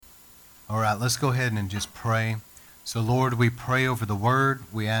All right, let's go ahead and just pray. So, Lord, we pray over the word.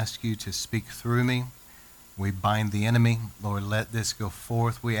 We ask you to speak through me. We bind the enemy. Lord, let this go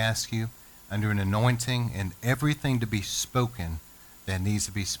forth, we ask you, under an anointing, and everything to be spoken that needs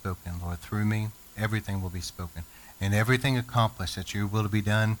to be spoken, Lord, through me, everything will be spoken. And everything accomplished that your will to be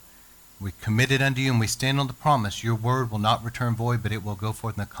done, we commit it unto you, and we stand on the promise. Your word will not return void, but it will go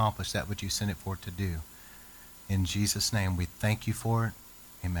forth and accomplish that which you sent it forth to do. In Jesus' name, we thank you for it.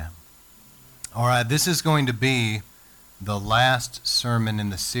 Amen. All right, this is going to be the last sermon in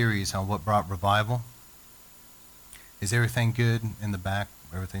the series on what brought revival. Is everything good in the back?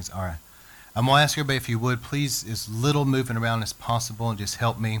 Everything's all right. I'm going to ask everybody if you would, please, as little moving around as possible, and just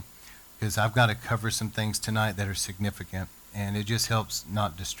help me, because I've got to cover some things tonight that are significant, and it just helps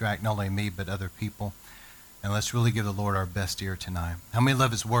not distract not only me but other people. And let's really give the Lord our best ear tonight. How many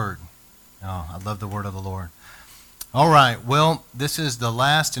love his word? Oh, I love the word of the Lord. All right, well, this is the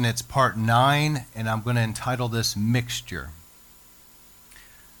last, and it's part 9, and I'm going to entitle this Mixture.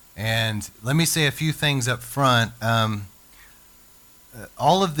 And let me say a few things up front.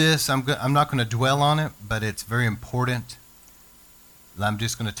 All of this, I'm not going to dwell on it, but it's very important. I'm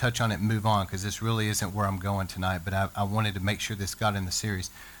just going to touch on it and move on, because this really isn't where I'm going tonight, but I wanted to make sure this got in the series.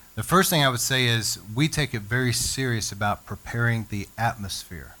 The first thing I would say is we take it very serious about preparing the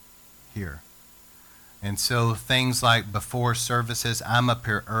atmosphere here. And so things like before services, I'm up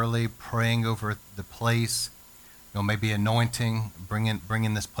here early praying over the place, maybe anointing,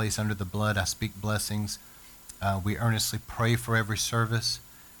 bringing this place under the blood. I speak blessings. We earnestly pray for every service.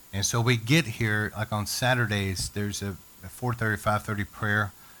 And so we get here, like on Saturdays, there's a 4:30, 5:30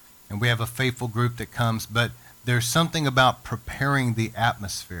 prayer, and we have a faithful group that comes. But there's something about preparing the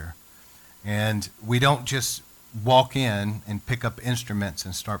atmosphere. And we don't just walk in and pick up instruments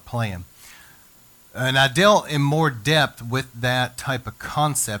and start playing. And I dealt in more depth with that type of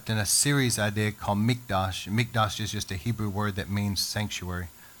concept in a series I did called Mikdash. Mikdash is just a Hebrew word that means sanctuary.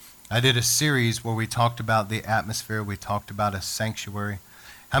 I did a series where we talked about the atmosphere. We talked about a sanctuary.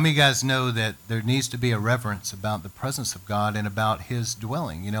 How many of you guys know that there needs to be a reverence about the presence of God and about his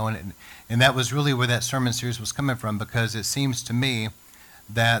dwelling? And that was really where that sermon series was coming from, because it seems to me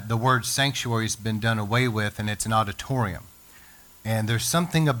that the word sanctuary has been done away with, and it's an auditorium. And there's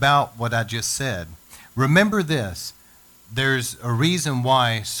something about what I just said. Remember this, there's a reason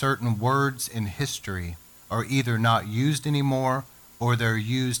why certain words in history are either not used anymore or they're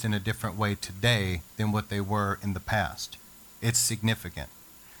used in a different way today than what they were in the past. It's significant.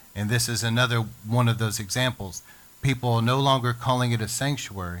 And this is another one of those examples. People are no longer calling it a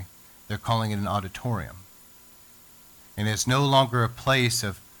sanctuary, they're calling it an auditorium. And it's no longer a place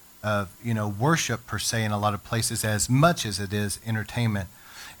of worship per se in a lot of places, as much as it is entertainment.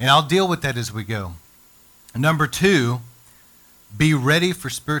 And I'll deal with that as we go. Number 2, be ready for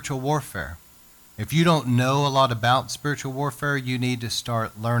spiritual warfare. If you don't know a lot about spiritual warfare, you need to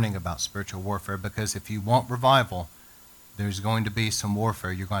start learning about spiritual warfare, because if you want revival, there's going to be some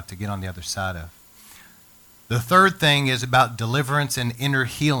warfare you're going to have to get on the other side of. The third thing is about deliverance and inner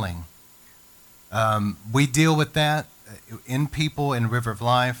healing. We deal with that in people in River of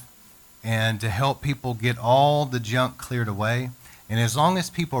Life, and to help people get all the junk cleared away. And as long as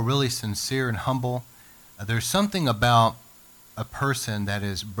people are really sincere and humble, there's something about a person that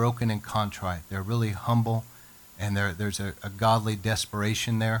is broken and contrite. They're really humble, and there's a godly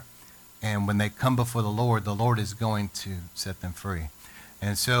desperation there. And when they come before the Lord is going to set them free.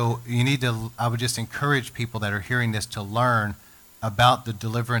 And so I would just encourage people that are hearing this to learn about the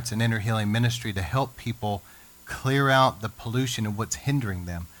deliverance and inner healing ministry, to help people clear out the pollution and what's hindering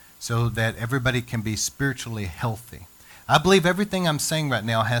them, so that everybody can be spiritually healthy. I believe everything I'm saying right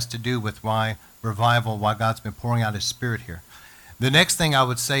now has to do with why God's been pouring out his Spirit here. The next thing I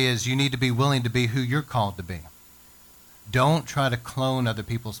would say is you need to be willing to be who you're called to be. Don't try to clone other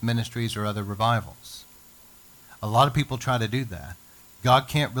people's ministries or other revivals. A lot of people try to do that. God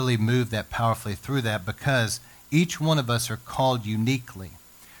can't really move that powerfully through that, because each one of us are called uniquely.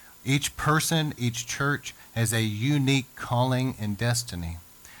 Each person, each church has a unique calling and destiny.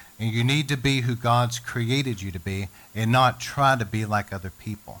 And you need to be who God's created you to be, and not try to be like other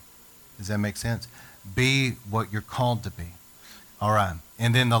people. Does that make sense? Be what you're called to be. All right.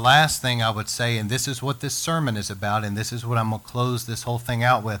 And then the last thing I would say, and this is what this sermon is about, and this is what I'm going to close this whole thing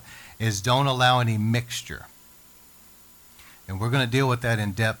out with, is don't allow any mixture. And we're going to deal with that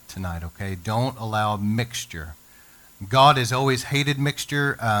in depth tonight, okay? Don't allow mixture. God has always hated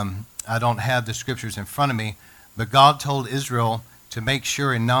mixture. I don't have the scriptures in front of me, but God told Israel to make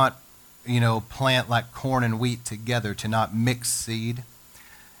sure and not, plant like corn and wheat together, to not mix seed.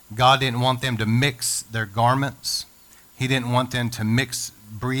 God didn't want them to mix their garments. He didn't want them to mix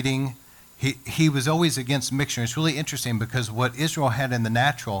breeding. he was always against mixture. It's really interesting because what Israel had in the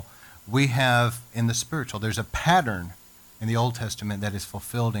natural, we have in the spiritual. There's a pattern in the Old Testament that is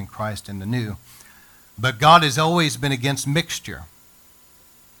fulfilled in Christ in the New. But God has always been against mixture.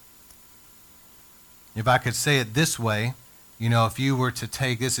 If I could say it this way, if you were to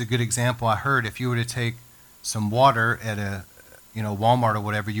take, this is a good example I heard, if you were to take some water at a Walmart or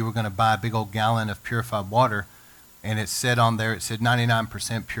whatever, you were going to buy a big old gallon of purified water, and it said on there, it said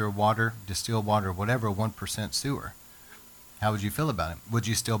 99% pure water, distilled water, whatever, 1% sewer. How would you feel about it? Would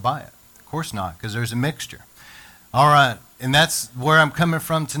you still buy it? Of course not, because there's a mixture. All right, and that's where I'm coming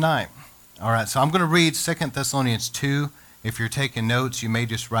from tonight. All right, so I'm going to read 2 Thessalonians 2. If you're taking notes, you may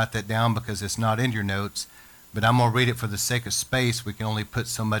just write that down because it's not in your notes, but I'm going to read it for the sake of space. We can only put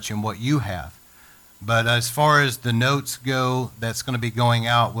so much in what you have. But as far as the notes go that's going to be going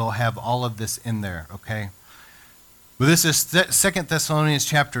out, we'll have all of this in there, okay? Well, this is 2 Thessalonians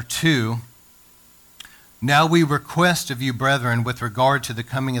chapter 2. Now we request of you, brethren, with regard to the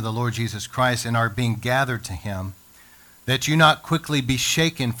coming of the Lord Jesus Christ and our being gathered to him, that you not quickly be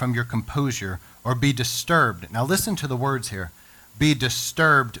shaken from your composure or be disturbed. Now listen to the words here. Be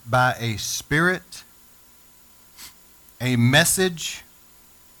disturbed by a spirit, a message,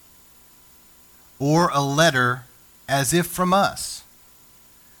 or a letter as if from us,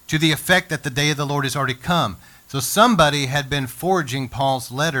 to the effect that the day of the Lord is already come. So somebody had been forging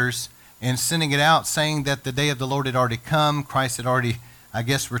Paul's letters and sending it out saying that the day of the Lord had already come. Christ had already,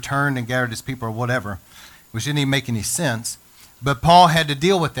 returned and gathered his people or whatever, which didn't even make any sense. But Paul had to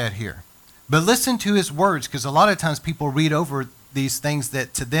deal with that here. But listen to his words, because a lot of times people read over these things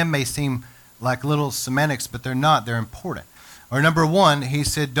that to them may seem like little semantics, but they're not. They're important. Or number one, he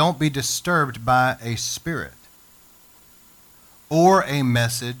said, don't be disturbed by a spirit or a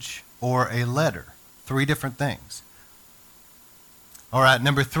message or a letter. 3 different things. All right,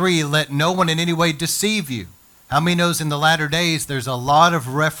 number 3, let no one in any way deceive you. How many knows in the latter days there's a lot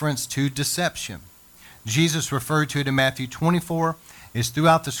of reference to deception? Jesus referred to it in Matthew 24. It's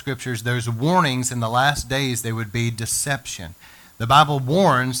throughout the scriptures. There's warnings in the last days there would be deception. The Bible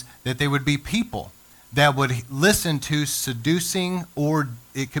warns that there would be people that would listen to seducing, or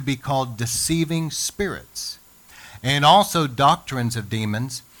it could be called deceiving spirits, and also doctrines of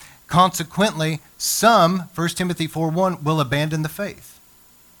demons. Consequently, some, 1 Timothy 4:1, will abandon the faith.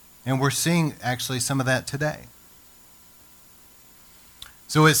 And we're seeing actually some of that today.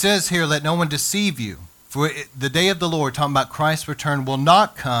 So it says here, let no one deceive you. For the day of the Lord, talking about Christ's return, will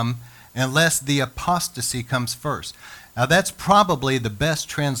not come unless the apostasy comes first. Now that's probably the best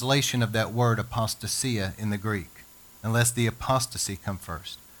translation of that word apostasia in the Greek, unless the apostasy come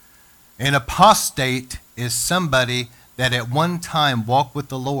first. An apostate is somebody that at one time walked with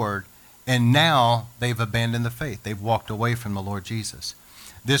the Lord, and now they've abandoned the faith. They've walked away from the Lord Jesus.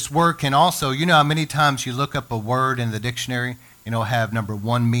 This word can also, how many times you look up a word in the dictionary, have number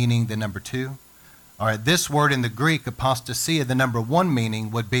 1 meaning, then number 2? All right, this word in the Greek, apostasia, the number 1 meaning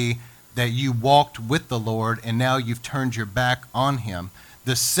would be that you walked with the Lord and now you've turned your back on him.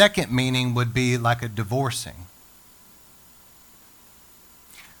 The second meaning would be like a divorcing.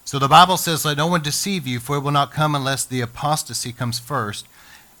 So the Bible says, let no one deceive you, for it will not come unless the apostasy comes first.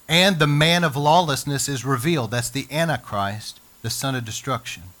 And the man of lawlessness is revealed. That's the Antichrist, the son of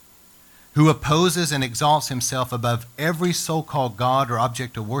destruction, who opposes and exalts himself above every so-called God or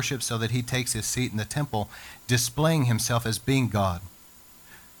object of worship, so that he takes his seat in the temple, displaying himself as being God.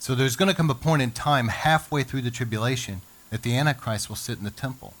 So there's going to come a point in time halfway through the tribulation that the Antichrist will sit in the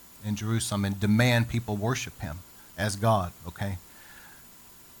temple in Jerusalem and demand people worship him as God, okay?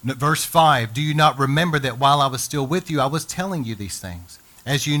 Verse 5, do you not remember that while I was still with you, I was telling you these things?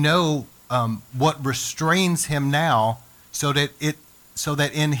 As you know, what restrains him now, so that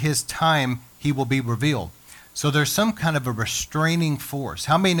in his time he will be revealed. So there's some kind of a restraining force.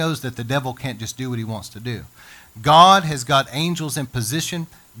 How many knows that the devil can't just do what he wants to do? God has got angels in position.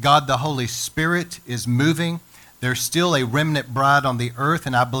 God the Holy Spirit is moving. There's still a remnant bride on the earth,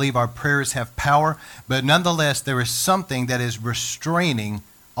 and I believe our prayers have power. But nonetheless, there is something that is restraining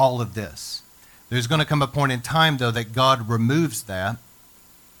all of this. There's going to come a point in time, though, that God removes that,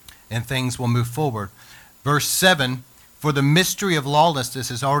 and things will move forward. Verse 7, for the mystery of lawlessness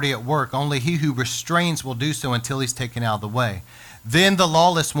is already at work. Only he who restrains will do so until he's taken out of the way. Then the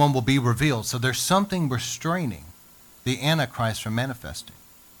lawless one will be revealed. So there's something restraining the Antichrist from manifesting.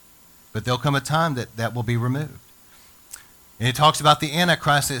 But there'll come a time that will be removed. And it talks about the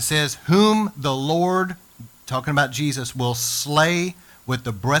Antichrist. It says, whom the Lord, talking about Jesus, will slay with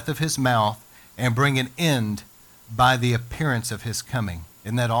the breath of his mouth and bring an end by the appearance of his coming.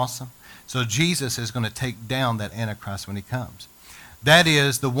 Isn't that awesome? So Jesus is going to take down that Antichrist when he comes. That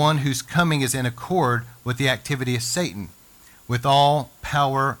is, the one whose coming is in accord with the activity of Satan, with all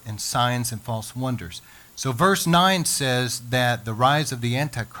power and signs and false wonders. So verse 9 says that the rise of the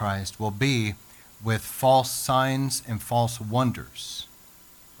Antichrist will be with false signs and false wonders.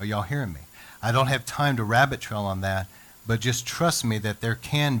 Are y'all hearing me? I don't have time to rabbit trail on that, but just trust me that there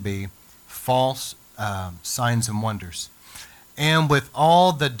can be false signs and wonders. And with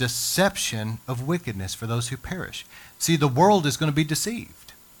all the deception of wickedness for those who perish. See, the world is going to be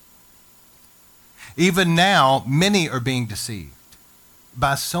deceived. Even now, many are being deceived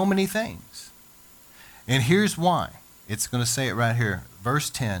by so many things. And here's why. It's going to say it right here. Verse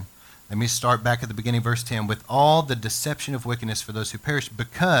 10. Let me start back at the beginning, verse 10. With all the deception of wickedness for those who perish,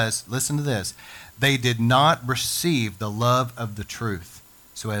 because, listen to this, they did not receive the love of the truth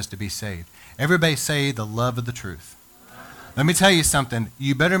so as to be saved. Everybody say the love of the truth. Let me tell you something.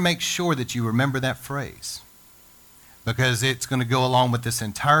 You better make sure that you remember that phrase, because it's going to go along with this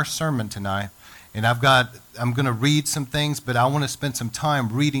entire sermon tonight. And I'm going to read some things, but I want to spend some time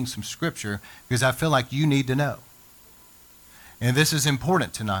reading some scripture because I feel like you need to know. And this is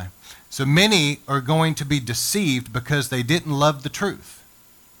important tonight. So many are going to be deceived because they didn't love the truth.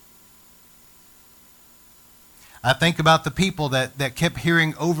 I think about the people that kept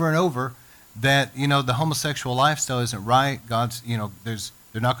hearing over and over that, the homosexual lifestyle isn't right. God's,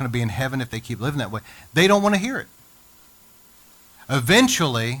 they're not going to be in heaven if they keep living that way. They don't want to hear it.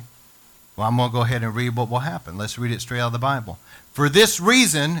 Eventually, well, I'm going to go ahead and read what will happen. Let's read it straight out of the Bible. For this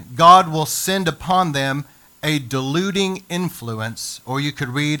reason, God will send upon them a deluding influence, or you could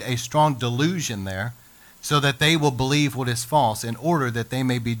read a strong delusion there, so that they will believe what is false, in order that they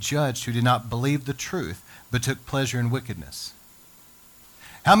may be judged who did not believe the truth, but took pleasure in wickedness.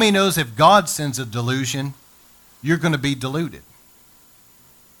 How many knows if God sends a delusion, you're going to be deluded?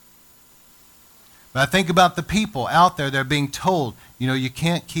 But I think about the people out there that are being told, you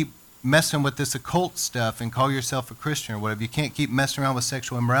can't keep messing with this occult stuff and call yourself a Christian or whatever. You can't keep messing around with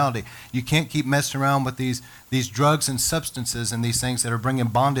sexual immorality. You can't keep messing around with these drugs and substances and these things that are bringing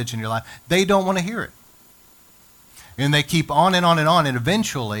bondage in your life. They don't want to hear it. And they keep on and on and on, and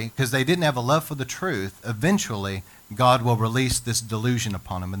eventually, because they didn't have a love for the truth, eventually God will release this delusion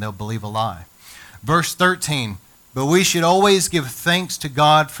upon them and they'll believe a lie. Verse 13, but we should always give thanks to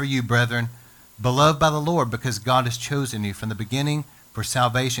God for you, brethren, beloved by the Lord, because God has chosen you from the beginning for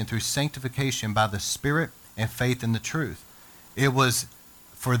salvation through sanctification by the Spirit and faith in the truth. It was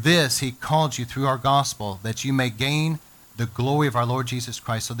for this he called you through our gospel, that you may gain the glory of our Lord Jesus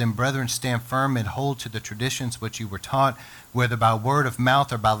Christ. So then, brethren, stand firm and hold to the traditions which you were taught, whether by word of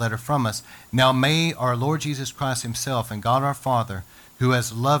mouth or by letter from us. Now may our Lord Jesus Christ himself and God our Father, who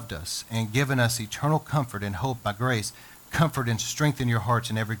has loved us and given us eternal comfort and hope by grace, comfort and strengthen your hearts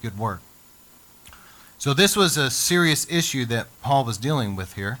in every good work. So this was a serious issue that Paul was dealing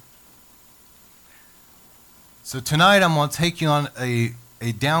with here. So tonight I'm going to take you on a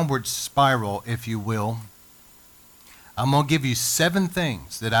downward spiral, if you will. I'm going to give you 7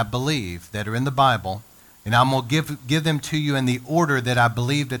 things that I believe that are in the Bible, and I'm going to give them to you in the order that I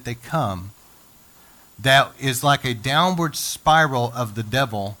believe that they come. That is like a downward spiral of the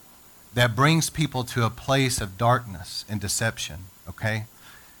devil that brings people to a place of darkness and deception, okay?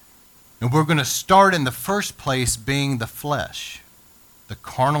 And we're going to start in the first place being the flesh, the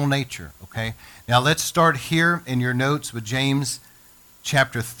carnal nature, okay? Now let's start here in your notes with James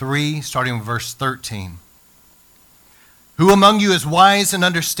chapter 3, starting with verse 13. Who among you is wise and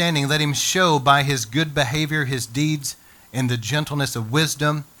understanding? Let him show by his good behavior his deeds in the gentleness of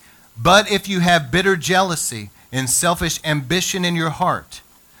wisdom. But if you have bitter jealousy and selfish ambition in your heart,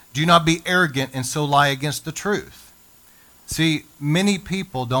 do not be arrogant and so lie against the truth. See, many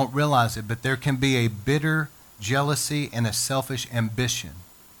people don't realize it, but there can be a bitter jealousy and a selfish ambition.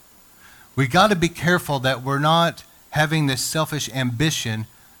 We got to be careful that we're not having this selfish ambition,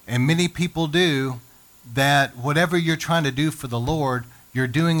 and many people do, that whatever you're trying to do for the Lord, you're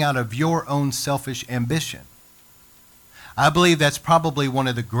doing out of your own selfish ambition. I believe that's probably one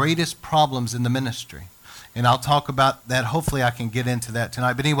of the greatest problems in the ministry. And I'll talk about that. Hopefully I can get into that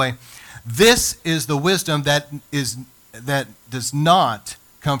tonight. But anyway, this is the wisdom that does not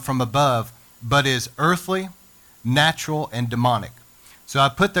come from above, but is earthly, natural, and demonic. So I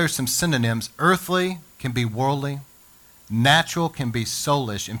put there some synonyms. Earthly can be worldly. Natural can be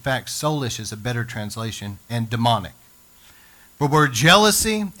soulish. In fact, soulish is a better translation. And demonic. For where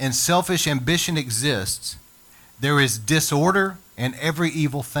jealousy and selfish ambition exists, there is disorder and every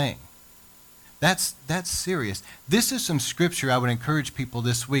evil thing. That's serious. This is some scripture I would encourage people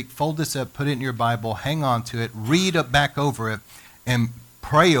this week. Fold this up, put it in your Bible, hang on to it, read back over it, and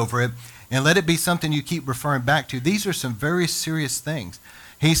pray over it. And let it be something you keep referring back to. These are some very serious things.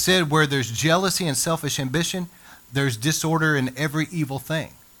 He said where there's jealousy and selfish ambition, there's disorder in every evil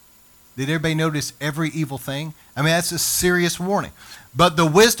thing. Did everybody notice every evil thing? I mean, that's a serious warning. But the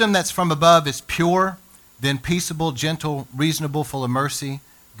wisdom that's from above is pure, then peaceable, gentle, reasonable, full of mercy,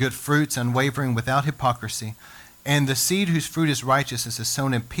 good fruits, unwavering, without hypocrisy. And the seed whose fruit is righteousness is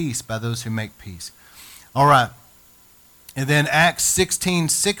sown in peace by those who make peace. All right. And then Acts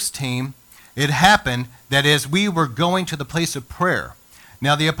 16:16, it happened that as we were going to the place of prayer.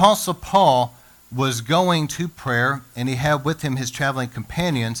 Now the Apostle Paul was going to prayer, and he had with him his traveling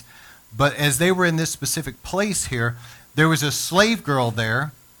companions. But as they were in this specific place here, there was a slave girl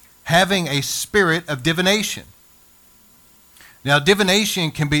there having a spirit of divination. Now,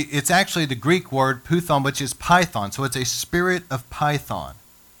 divination can be, it's actually the Greek word python, which is python. So it's a spirit of python.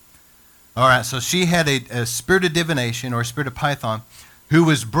 All right, so she had a spirit of divination, or a spirit of python, who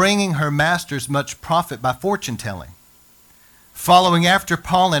was bringing her masters much profit by fortune telling, following after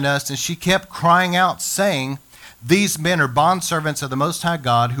Paul and us, and she kept crying out, saying, "These men are bondservants of the Most High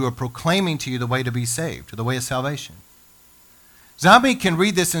God, who are proclaiming to you the way to be saved," the way of salvation. Zombie can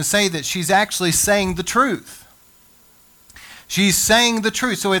read this and say that she's actually saying the truth. She's saying the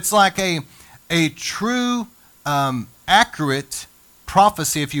truth. So it's like a true, accurate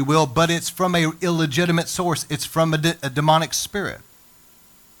prophecy, if you will, but it's from an illegitimate source. It's from a demonic spirit.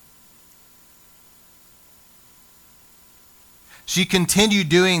 She continued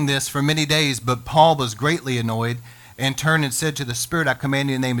doing this for many days, but Paul was greatly annoyed and turned and said to the spirit, "I command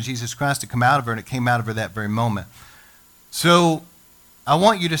you in the name of Jesus Christ to come out of her," and it came out of her that very moment. So I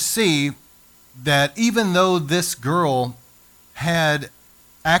want you to see that even though this girl had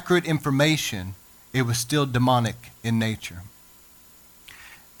accurate information, it was still demonic in nature.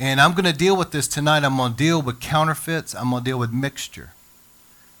 And I'm going to deal with this tonight. I'm going to deal with counterfeits. I'm going to deal with mixture,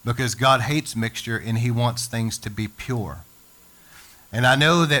 because God hates mixture and he wants things to be pure. And I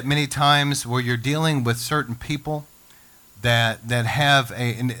know that many times where you're dealing with certain people that have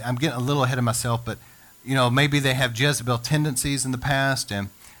and I'm getting a little ahead of myself, but maybe they have Jezebel tendencies in the past, and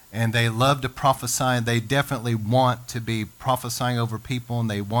they love to prophesy, and they definitely want to be prophesying over people, and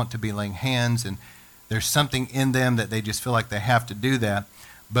they want to be laying hands, and there's something in them that they just feel like they have to do that.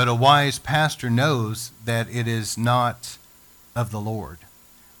 But a wise pastor knows that it is not of the Lord.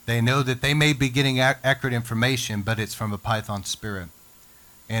 They know that they may be getting accurate information, but it's from a python spirit,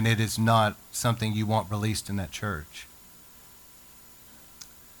 and it is not something you want released in that church.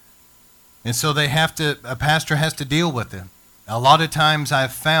 And so a pastor has to deal with it. A lot of times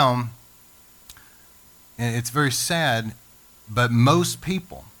I've found, and it's very sad, but most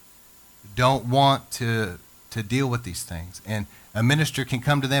people don't want to deal with these things. And a minister can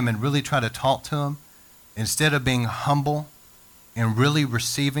come to them and really try to talk to them, instead of being humble and really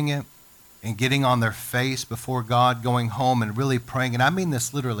receiving it and getting on their face before God, going home and really praying. And I mean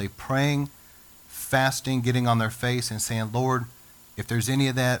this literally, praying, fasting, getting on their face and saying, "Lord, if there's any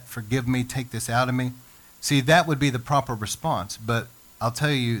of that, forgive me, take this out of me." See, that would be the proper response. But I'll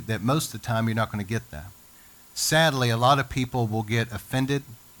tell you that most of the time you're not going to get that. Sadly, a lot of people will get offended.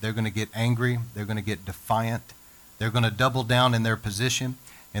 They're going to get angry. They're going to get defiant. They're going to double down in their position,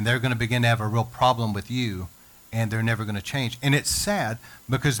 and they're going to begin to have a real problem with you, and they're never going to change. And it's sad,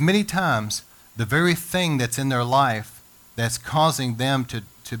 because many times the very thing that's in their life that's causing them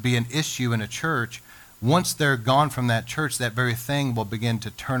to be an issue in a church, once they're gone from that church, that very thing will begin to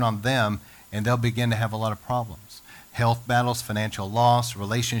turn on them, and they'll begin to have a lot of problems. Health battles, financial loss,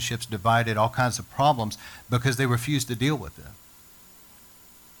 relationships divided, all kinds of problems, because they refuse to deal with it.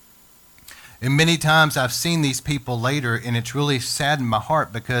 And many times I've seen these people later, and it's really saddened my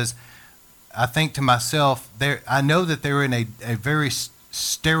heart, because I think to myself, I know that they're in a very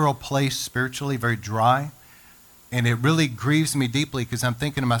sterile place spiritually, very dry, and it really grieves me deeply, because I'm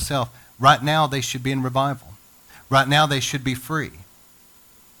thinking to myself, right now they should be in revival. Right now they should be free.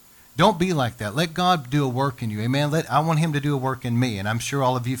 Don't be like that. Let God do a work in you. Amen. I want him to do a work in me, and I'm sure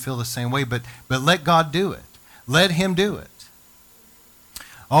all of you feel the same way, but let God do it. Let him do it.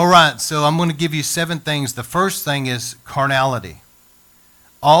 All right, so I'm going to give you 7 things. The first thing is carnality.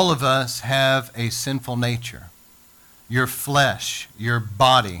 All of us have a sinful nature. Your flesh, your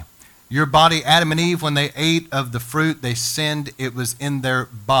body. Your body, Adam and Eve, when they ate of the fruit, they sinned. It was in their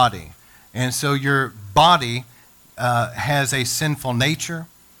body. And so your body has a sinful nature,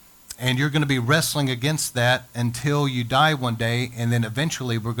 and you're going to be wrestling against that until you die one day, and then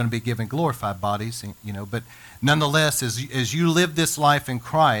eventually we're going to be given glorified bodies, but nonetheless, as you live this life in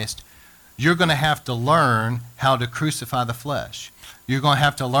Christ, you're going to have to learn how to crucify the flesh. You're going to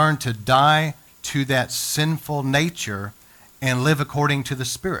have to learn to die to that sinful nature and live according to the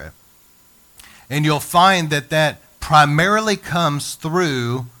Spirit. And you'll find that that primarily comes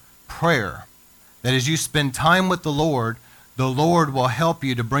through prayer. That as you spend time with the Lord will help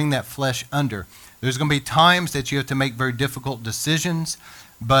you to bring that flesh under. There's going to be times that you have to make very difficult decisions,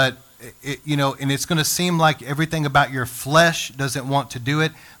 but and it's going to seem like everything about your flesh doesn't want to do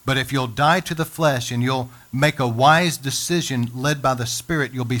it, but if you'll die to the flesh and you'll make a wise decision led by the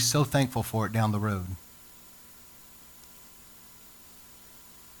Spirit, you'll be so thankful for it down the road.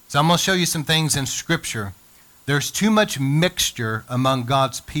 So I'm going to show you some things in Scripture. There's too much mixture among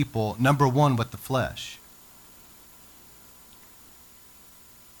God's people, number one, with the flesh.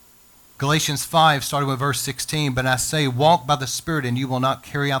 Galatians 5, starting with verse 16, "But I say, walk by the Spirit, and you will not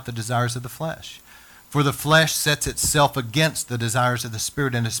carry out the desires of the flesh. For the flesh sets itself against the desires of the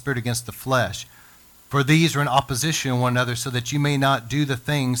Spirit, and the Spirit against the flesh. For these are in opposition to one another, so that you may not do the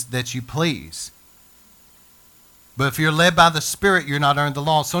things that you please. But if you're led by the Spirit, you're not under the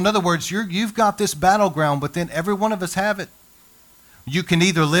law." So in other words, you've got this battleground within every one of us have it. You can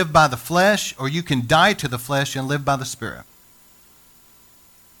either live by the flesh, or you can die to the flesh and live by the Spirit.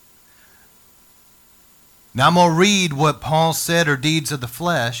 Now I'm going to read what Paul said are deeds of the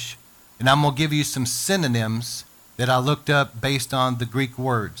flesh, and I'm going to give you some synonyms that I looked up based on the Greek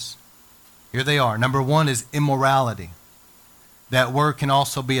words. Here they are. Number one is immorality. That word can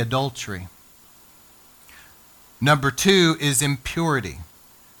also be adultery. Number two is impurity.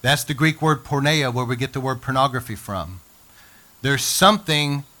 That's the Greek word porneia, where we get the word pornography from. There's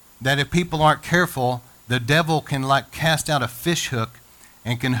something that if people aren't careful, the devil can like cast out a fish hook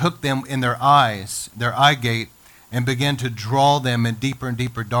and can hook them in their eyes, their eye gate, and begin to draw them in deeper and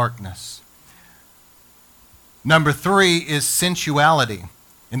deeper darkness. Number three is sensuality.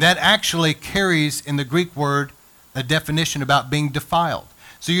 And that actually carries in the Greek word a definition about being defiled.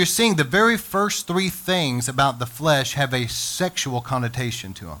 So you're seeing the very first three things about the flesh have a sexual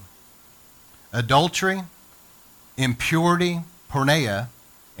connotation to them. Adultery, impurity, porneia,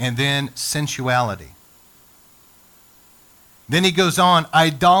 and then sensuality. Then he goes on,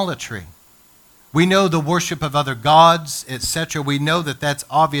 idolatry. We know the worship of other gods, etc. We know that that's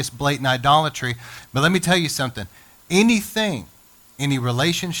obvious, blatant idolatry. But let me tell you something. Anything, any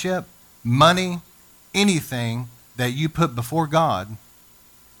relationship, money, anything that you put before God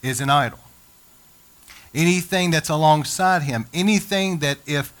is an idol. Anything that's alongside him, anything that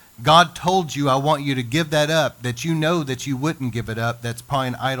if God told you, I want you to give that up, that you know that you wouldn't give it up, that's probably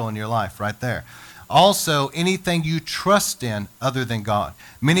an idol in your life right there. Also, anything you trust in other than God.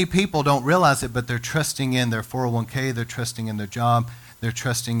 Many people don't realize it, but they're trusting in their 401k, they're trusting in their job, they're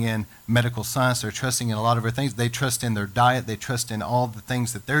trusting in medical science, they're trusting in a lot of other things. They trust in their diet, they trust in all the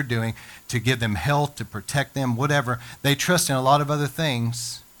things that they're doing to give them health, to protect them, whatever. They trust in a lot of other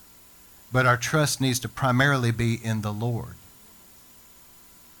things, but our trust needs to primarily be in the Lord.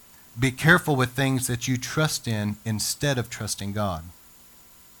 Be careful with things that you trust in instead of trusting God.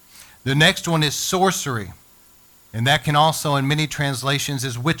 The next one is sorcery, and that can also, in many translations,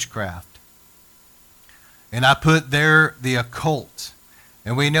 is witchcraft. And I put there the occult.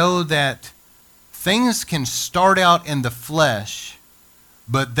 And we know that things can start out in the flesh,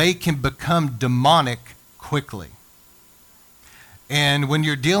 but they can become demonic quickly. And when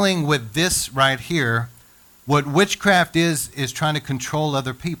you're dealing with this right here, what witchcraft is trying to control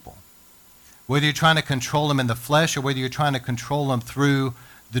other people. Whether you're trying to control them in the flesh or whether you're trying to control them through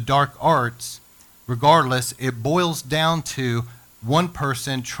the dark arts, regardless, it boils down to one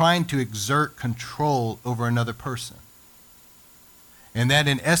person trying to exert control over another person. And that,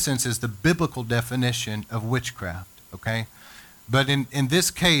 in essence, is the biblical definition of witchcraft, okay? But in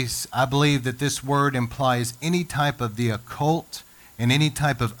this case, I believe that this word implies any type of the occult and any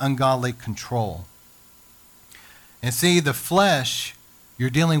type of ungodly control. And see, the flesh, you're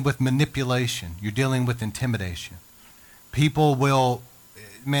dealing with manipulation. You're dealing with intimidation. People will...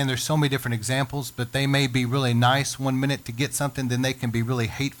 Man, there's so many different examples, but they may be really nice one minute to get something, then they can be really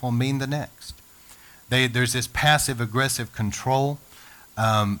hateful and mean the next. There's this passive-aggressive control.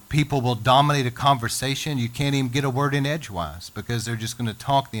 People will dominate a conversation. You can't even get a word in edgewise because they're just going to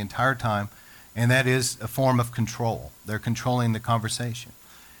talk the entire time, and that is a form of control. They're controlling the conversation.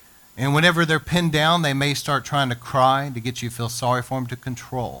 And whenever they're pinned down, they may start trying to cry to get you to feel sorry for them, to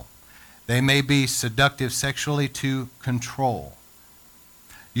control. They may be seductive sexually, to control.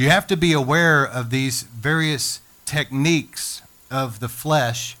 You have to be aware of these various techniques of the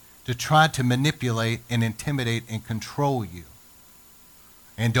flesh to try to manipulate and intimidate and control you.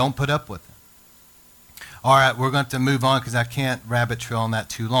 And don't put up with it. All right, we're going to move on because I can't rabbit trail on that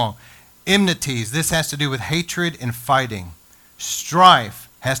too long. Enmities, this has to do with hatred and fighting. Strife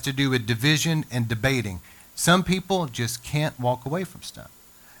has to do with division and debating. Some people just can't walk away from stuff.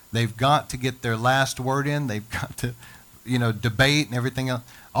 They've got to get their last word in. They've got to, debate and everything else.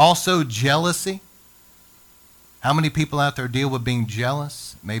 Also, jealousy. How many people out there deal with being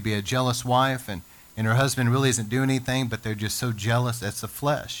jealous? Maybe a jealous wife and her husband really isn't doing anything, but they're just so jealous. That's the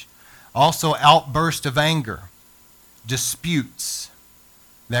flesh. Also, outburst of anger, disputes.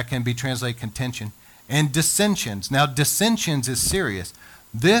 That can be translated contention. And dissensions. Now, dissensions is serious.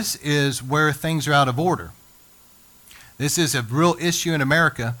 This is where things are out of order. This is a real issue in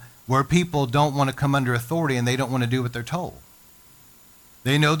America where people don't want to come under authority and they don't want to do what they're told.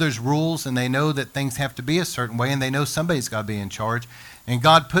 They know there's rules and they know that things have to be a certain way and they know somebody's got to be in charge. And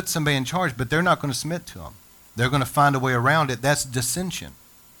God put somebody in charge, but they're not going to submit to him. They're going to find a way around it. That's dissension.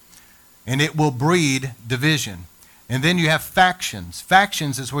 And it will breed division. And then you have factions.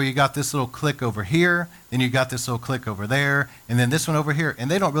 Factions is where you got this little clique over here, then you got this little clique over there, and then this one over here.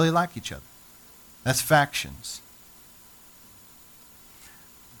 And they don't really like each other. That's factions.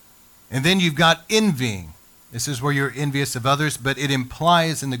 And then you've got envying. This is where you're envious of others, but it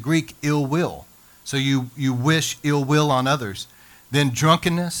implies in the Greek ill will. So you wish ill will on others. Then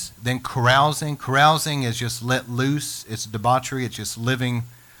drunkenness, then carousing. Carousing is just let loose. It's debauchery. It's just living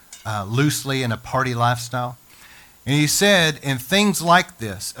loosely in a party lifestyle. And he said, and things like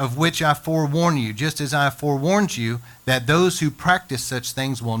this, of which I forewarn you, just as I forewarned you, that those who practice such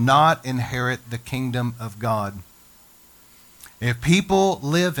things will not inherit the kingdom of God. If people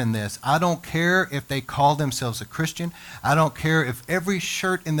live in this, I don't care if they call themselves a Christian. I don't care if every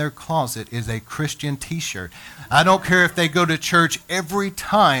shirt in their closet is a Christian t-shirt. I don't care if they go to church every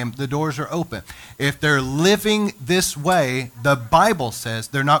time the doors are open. If they're living this way, the Bible says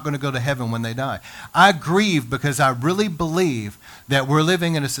they're not going to go to heaven when they die. I grieve because I really believe that we're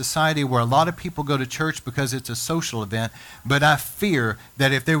living in a society where a lot of people go to church because it's a social event, but I fear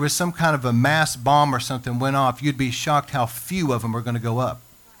that if there was some kind of a mass bomb or something went off, you'd be shocked how few of them are going to go up,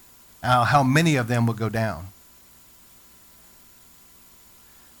 how many of them will go down.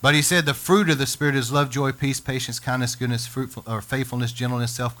 But he said the fruit of the Spirit is love, joy, peace, patience, kindness, goodness, faithfulness,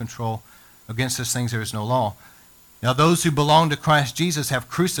 gentleness, self-control. Against such things there is no law. Now those who belong to Christ Jesus have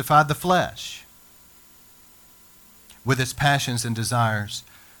crucified the flesh with its passions and desires.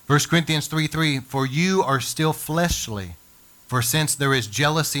 1 Corinthians 3:3, for you are still fleshly. For since there is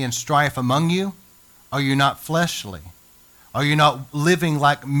jealousy and strife among you, are you not fleshly? Are you not living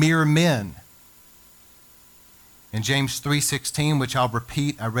like mere men? In James 3:16, which I'll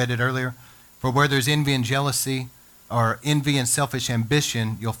repeat, I read it earlier, for where there's envy and jealousy, or envy and selfish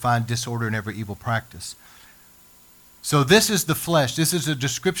ambition, you'll find disorder in every evil practice. So this is the flesh. This is a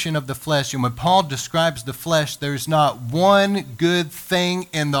description of the flesh. And when Paul describes the flesh, there's not one good thing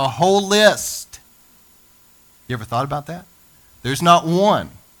in the whole list. You ever thought about that? There's not one.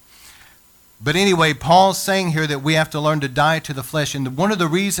 But anyway, Paul's saying here that we have to learn to die to the flesh. And one of the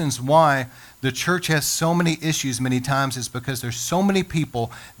reasons why the church has so many issues many times is because there's so many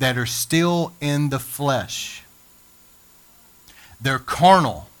people that are still in the flesh. They're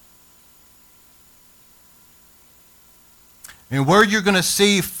carnal. And where you're going to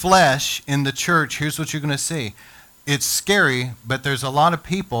see flesh in the church, here's what you're going to see. It's scary, but there's a lot of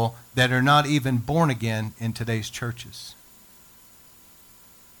people that are not even born again in today's churches.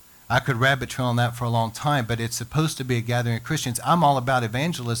 I could rabbit trail on that for a long time, but it's supposed to be a gathering of Christians. I'm all about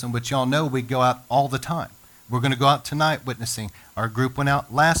evangelism, which y'all know we go out all the time. We're going to go out tonight witnessing. Our group went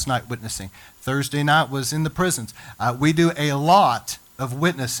out last night witnessing. Thursday night was in the prisons. We do a lot of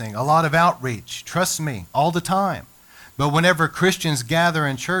witnessing, a lot of outreach. Trust me, all the time. But whenever Christians gather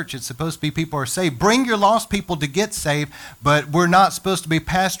in church, it's supposed to be people are saved. Bring your lost people to get saved, but we're not supposed to be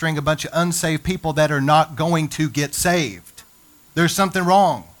pastoring a bunch of unsaved people that are not going to get saved. There's something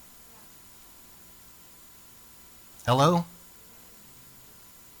wrong. Hello?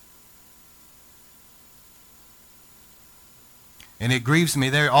 And it grieves me.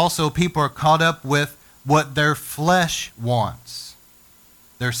 There also people are caught up with what their flesh wants.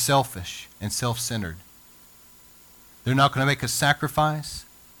 They're selfish and self-centered. They're not going to make a sacrifice.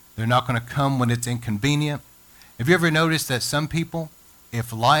 They're not going to come when it's inconvenient. Have you ever noticed that some people,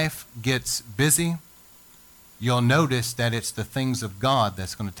 if life gets busy, you'll notice that it's the things of God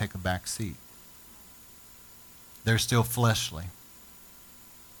that's going to take a back seat. They're still fleshly.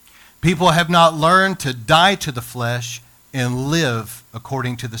 People have not learned to die to the flesh and live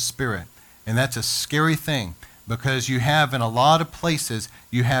according to the Spirit. And that's a scary thing because you have in a lot of places,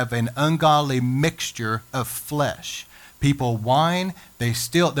 you have an ungodly mixture of flesh. People whine,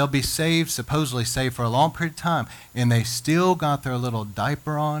 they'll be saved, supposedly saved for a long period of time, and they still got their little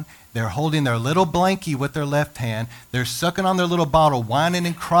diaper on. They're holding their little blankie with their left hand. They're sucking on their little bottle, whining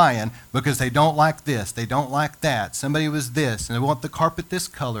and crying because they don't like this, they don't like that. Somebody was this, and they want the carpet this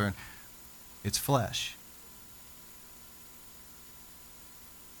color. It's flesh.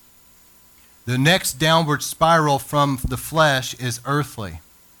 The next downward spiral from the flesh is earthly.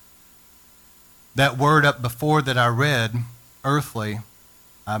 That word up before that I read, earthly,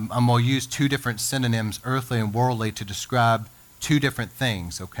 I'm going to use two different synonyms, earthly and worldly, to describe two different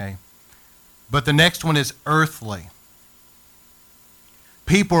things, okay? But the next one is earthly.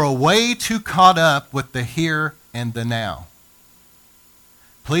 People are way too caught up with the here and the now.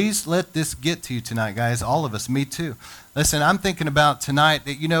 Please let this get to you tonight, guys, all of us, me too. Listen, I'm thinking about tonight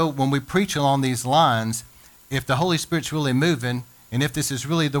that, when we preach along these lines, if the Holy Spirit's really moving, and if this is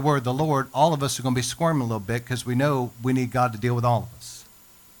really the word of the Lord, all of us are going to be squirming a little bit because we know we need God to deal with all of us.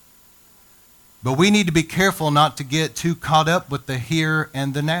 But we need to be careful not to get too caught up with the here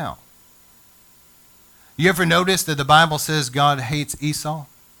and the now. You ever notice that the Bible says God hates Esau?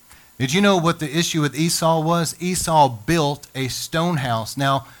 Did you know what the issue with Esau was? Esau built a stone house.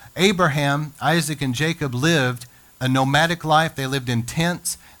 Now, Abraham, Isaac, and Jacob lived a nomadic life. They lived in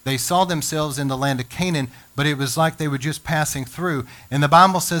tents. They saw themselves in the land of Canaan, but it was like they were just passing through. And the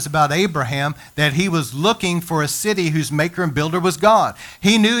Bible says about Abraham that he was looking for a city whose maker and builder was God.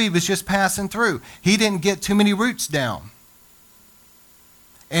 He knew he was just passing through. He didn't get too many roots down.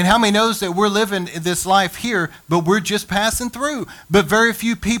 And how many knows that we're living this life here, but we're just passing through? But very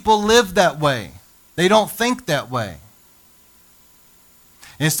few people live that way. They don't think that way.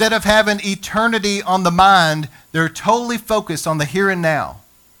 Instead of having eternity on the mind, they're totally focused on the here and now.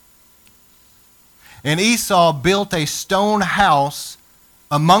 And Esau built a stone house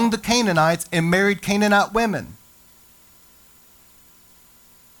among the Canaanites and married Canaanite women.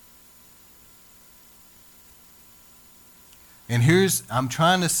 And I'm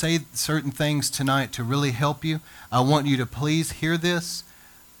trying to say certain things tonight to really help you. I want you to please hear this.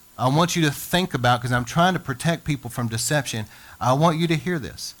 I want you to think about, because I'm trying to protect people from deception. I want you to hear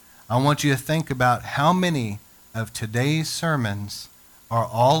this. I want you to think about how many of today's sermons are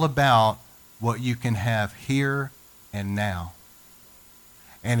all about what you can have here and now.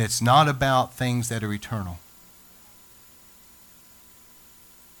 And it's not about things that are eternal.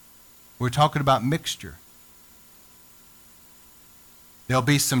 We're talking about mixture. There'll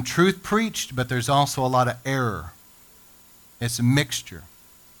be some truth preached, but there's also a lot of error. It's a mixture.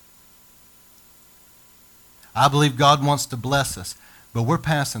 I believe God wants to bless us, but we're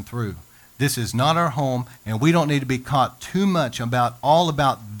passing through. This is not our home, and we don't need to be caught too much about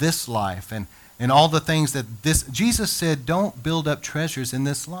this life and all the things that Jesus said, don't build up treasures in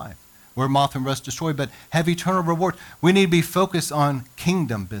this life where moth and rust destroy, but have eternal reward. We need to be focused on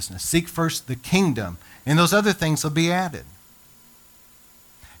kingdom business. Seek first the kingdom, and those other things will be added.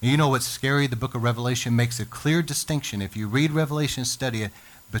 And you know what's scary? The book of Revelation makes a clear distinction. If you read Revelation, study it,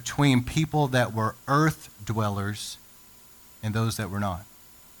 between people that were earth dwellers and those that were not.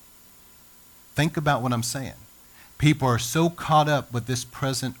 Think about what I'm saying. People are so caught up with this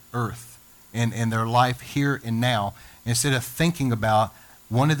present earth and their life here and now, instead of thinking about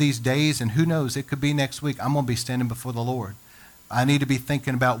one of these days, and who knows, it could be next week, I'm going to be standing before the Lord. I need to be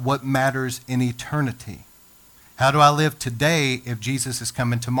thinking about what matters in eternity. How do I live today if Jesus is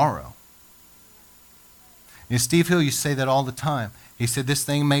coming tomorrow? And Steve Hill used to say that all the time. He said this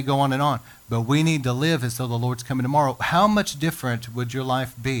thing may go on, but we need to live as though the Lord's coming tomorrow. How much different would your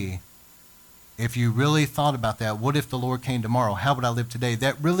life be if you really thought about that? What if the Lord came tomorrow? How would I live today?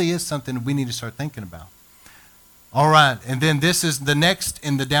 That really is something we need to start thinking about. All right, and then this is the next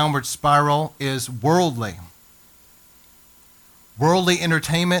in the downward spiral is worldly. Worldly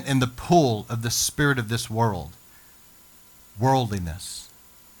entertainment and the pull of the spirit of this world. Worldliness.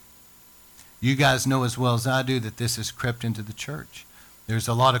 You guys know as well as I do that this has crept into the church. There's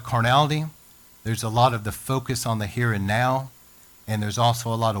a lot of carnality. There's a lot of the focus on the here and now. And there's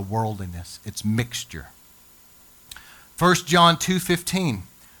also a lot of worldliness. It's mixture. 1 John 2:15.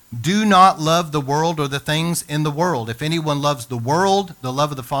 Do not love the world or the things in the world. If anyone loves the world, the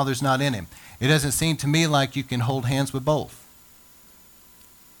love of the Father is not in him. It doesn't seem to me like you can hold hands with both.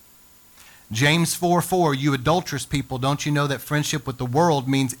 James 4:4, you adulterous people, don't you know that friendship with the world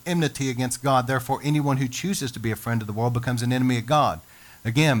means enmity against God? Therefore, anyone who chooses to be a friend of the world becomes an enemy of God.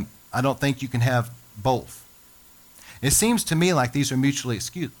 Again, I don't think you can have both. It seems to me like these are mutually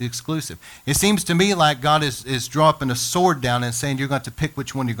exclusive. It seems to me like God is dropping a sword down and saying you're going to pick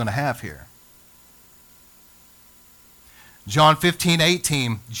which one you're going to have here. John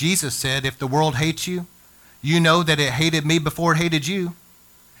 15:18, Jesus said, if the world hates you, You know that it hated me before it hated you.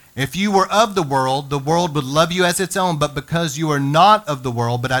 If you were of the world would love you as its own. But because you are not of the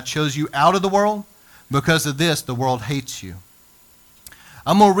world, but I chose you out of the world, because of this, the world hates you.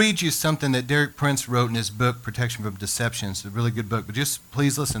 I'm going to read you something that Derek Prince wrote in his book, Protection from Deception. It's a really good book, but just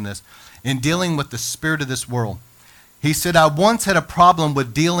please listen to this. In dealing with the spirit of this world, he said, I once had a problem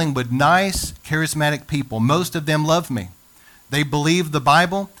with dealing with nice, charismatic people. Most of them loved me. They believed the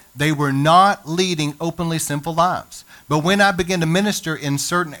Bible. They were not leading openly sinful lives. But when I began to minister in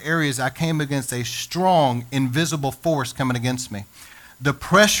certain areas, I came against a strong, invisible force coming against me. The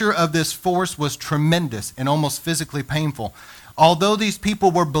pressure of this force was tremendous and almost physically painful. Although these people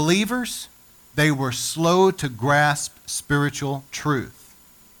were believers, they were slow to grasp spiritual truth.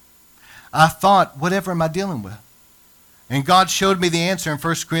 I thought, whatever am I dealing with? And God showed me the answer in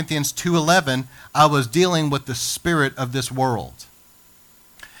 1 Corinthians 2:11. I was dealing with the spirit of this world.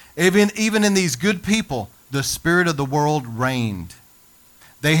 Even in these good people, the spirit of the world reigned.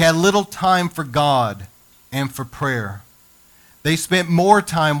 They had little time for God and for prayer. They spent more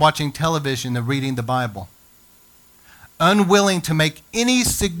time watching television than reading the Bible. Unwilling to make any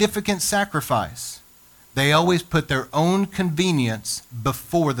significant sacrifice, they always put their own convenience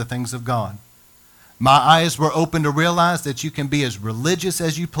before the things of God. My eyes were open to realize that you can be as religious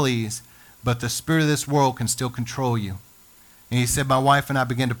as you please, but the spirit of this world can still control you. And he said, my wife and I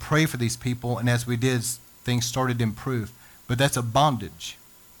began to pray for these people, and as we did, things started to improve. But that's a bondage.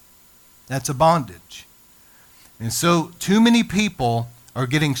 That's a bondage. And so too many people are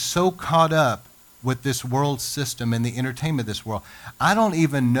getting so caught up with this world system and the entertainment of this world. I don't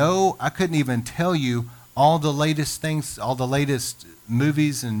even know, I couldn't even tell you all the latest things, all the latest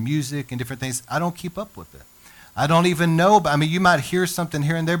movies and music and different things. I don't keep up with it. I don't even know. I mean, you might hear something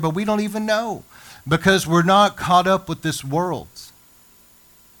here and there, but we don't even know because we're not caught up with this world.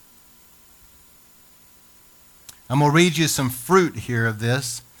 I'm going to read you some fruit here of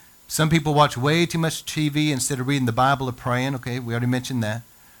this. Some people watch way too much TV instead of reading the Bible or praying. Okay, we already mentioned that.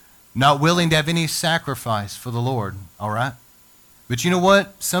 Not willing to have any sacrifice for the Lord, all right? But you know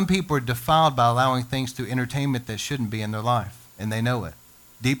what? Some people are defiled by allowing things to entertainment that shouldn't be in their life, and they know it.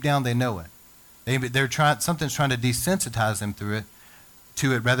 Deep down, they know it. Something's trying to desensitize them to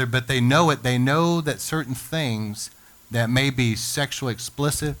it, but they know it. They know that certain things that may be sexually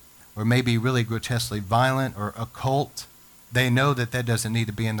explicit or may be really grotesquely violent or occult, they know that that doesn't need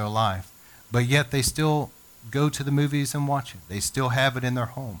to be in their life. But yet they still go to the movies and watch it. They still have it in their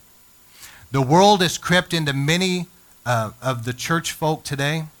home. The world has crept into many of the church folk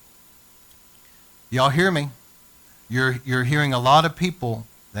today. Y'all hear me? You're hearing a lot of people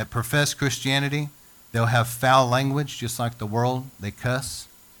that profess Christianity. They'll have foul language just like the world. They cuss.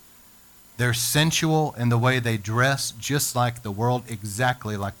 They're sensual in the way they dress just like the world,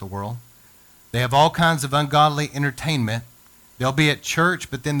 exactly like the world. They have all kinds of ungodly entertainment. They'll be at church,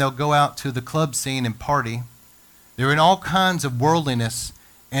 but then they'll go out to the club scene and party. They're in all kinds of worldliness,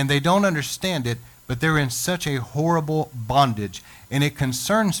 and they don't understand it, but they're in such a horrible bondage. And it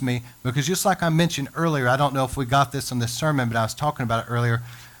concerns me because just like I mentioned earlier, I don't know if we got this on this sermon, but I was talking about it earlier,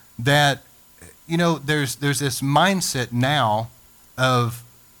 that, you know, there's this mindset now of,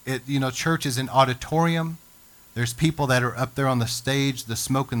 church is an auditorium. There's people that are up there on the stage, the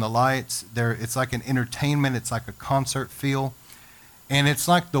smoke and the lights. It's like an entertainment. It's like a concert feel. And it's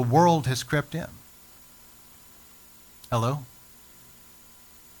like the world has crept in. Hello?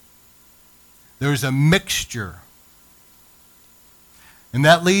 There's a mixture. And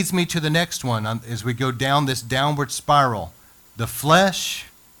that leads me to the next one as we go down this downward spiral. The flesh,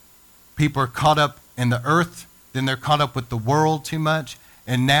 people are caught up in the earth, then they're caught up with the world too much,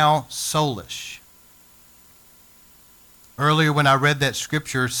 and now soulish. Earlier when I read that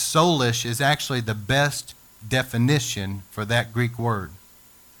scripture, soulish is actually the best definition for that Greek word.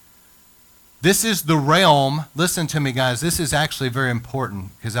 This is the realm, listen to me guys, this is actually very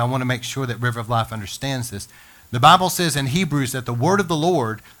important because I want to make sure that River of Life understands this. The Bible says in Hebrews that the word of the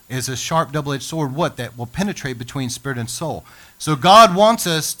Lord is a sharp double-edged sword, that will penetrate between spirit and soul. So God wants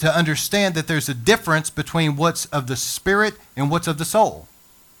us to understand that there's a difference between what's of the spirit and what's of the soul.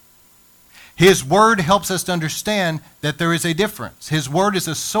 His word helps us to understand that there is a difference. His word is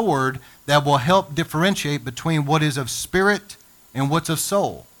a sword that will help differentiate between what is of spirit and what's of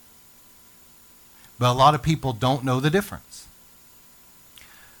soul. But a lot of people don't know the difference.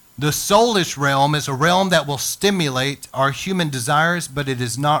 The soulish realm is a realm that will stimulate our human desires, but it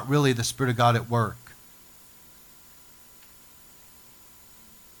is not really the Spirit of God at work.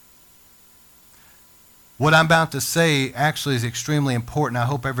 What I'm about to say actually is extremely important. I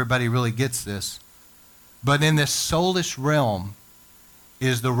hope everybody really gets this. But in this soulish realm,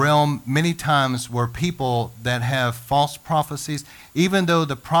 is the realm many times where people that have false prophecies, even though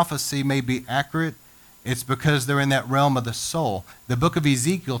the prophecy may be accurate, it's because they're in that realm of the soul. The book of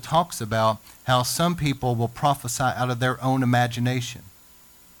Ezekiel talks about how some people will prophesy out of their own imagination.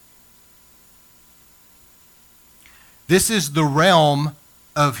 This is the realm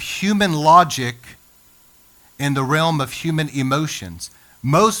of human logic and the realm of human emotions.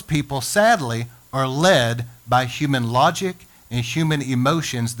 Most people, sadly, are led by human logic and human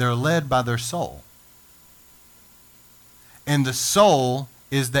emotions. They're led by their soul. And the soul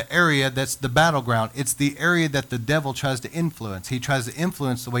is the area that's the battleground. It's the area that the devil tries to influence. He tries to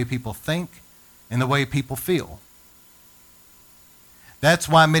influence the way people think and the way people feel. That's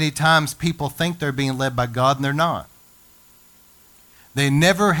why many times people think they're being led by God and they're not. They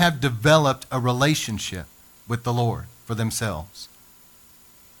never have developed a relationship with the Lord for themselves.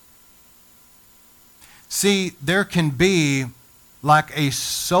 See, there can be like a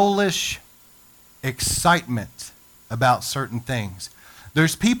soulish excitement about certain things.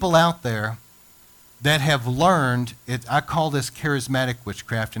 There's people out there that have learned, I call this charismatic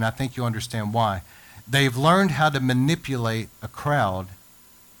witchcraft, and I think you'll understand why. They've learned how to manipulate a crowd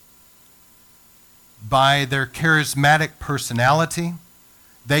by their charismatic personality.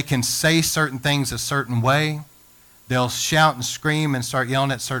 They can say certain things a certain way. They'll shout and scream and start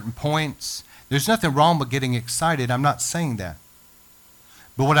yelling at certain points. There's nothing wrong with getting excited. I'm not saying that.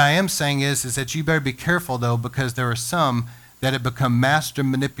 But what I am saying is that you better be careful, though, because there are some that have become master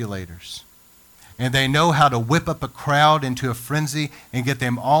manipulators. And they know how to whip up a crowd into a frenzy and get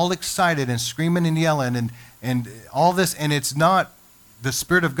them all excited and screaming and yelling and all this. And it's not the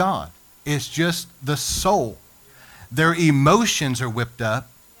Spirit of God. It's just the soul. Their emotions are whipped up,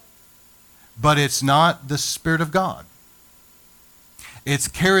 but it's not the Spirit of God. It's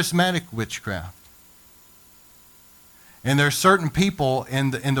charismatic witchcraft. And there are certain people in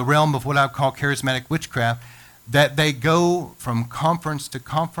the realm of what I call charismatic witchcraft that they go from conference to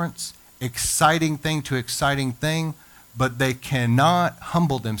conference, exciting thing to exciting thing, but they cannot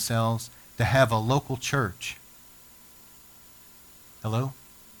humble themselves to have a local church. Hello?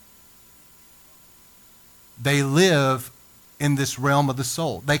 They live in this realm of the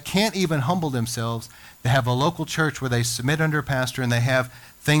soul. They can't even humble themselves to have a local church where they submit under a pastor and they have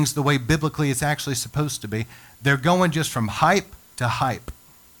things the way biblically it's actually supposed to be. They're going just from hype to hype.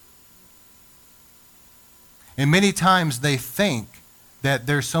 And many times they think that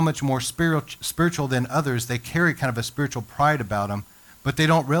they're so much more spiritual than others. They carry kind of a spiritual pride about them, but they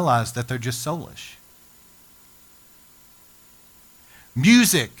don't realize that they're just soulish.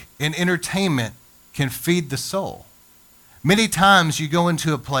 Music and entertainment can feed the soul. Many times you go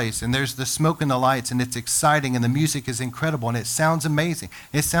into a place and there's the smoke and the lights and it's exciting and the music is incredible and it sounds amazing.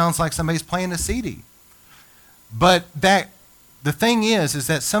 It sounds like somebody's playing a CD. But the thing is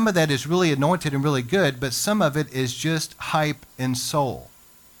that some of that is really anointed and really good, but some of it is just hype and soul.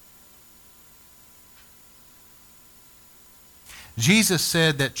 Jesus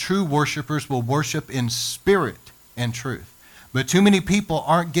said that true worshipers will worship in spirit and truth. But too many people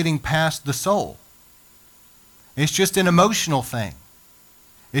aren't getting past the soul. It's just an emotional thing.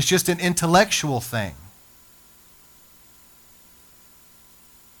 It's just an intellectual thing.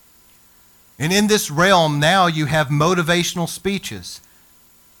 And in this realm now you have motivational speeches,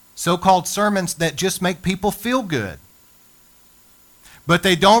 so-called sermons that just make people feel good. But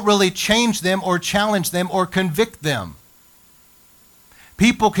they don't really change them or challenge them or convict them.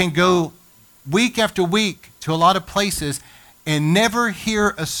 People can go week after week to a lot of places and never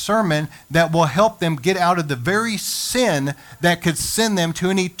hear a sermon that will help them get out of the very sin that could send them to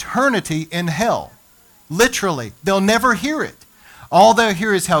an eternity in hell. Literally, they'll never hear it. All they'll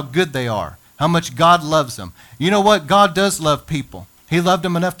hear is how good they are, how much God loves them. You know what? God does love people. He loved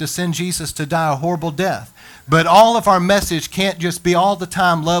them enough to send Jesus to die a horrible death. But all of our message can't just be all the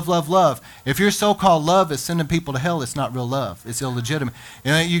time love, love, love. If your so-called love is sending people to hell, it's not real love. It's illegitimate.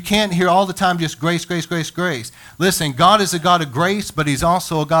 And you can't hear all the time just grace, grace, grace, grace. Listen, God is a God of grace, but He's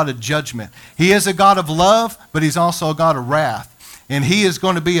also a God of judgment. He is a God of love, but He's also a God of wrath. And He is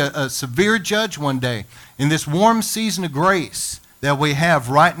going to be a severe judge one day. In this warm season of grace that we have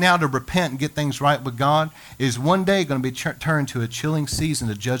right now to repent and get things right with God is one day going to be turned to a chilling season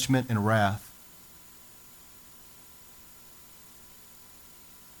of judgment and wrath.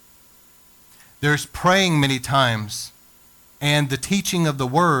 There's praying many times and the teaching of the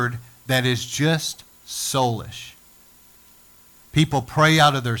word that is just soulish. People pray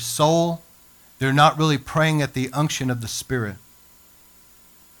out of their soul. They're not really praying at the unction of the Spirit.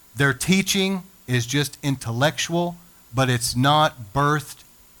 Their teaching is just intellectual, but it's not birthed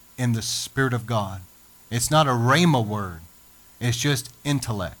in the Spirit of God. It's not a rhema word. It's just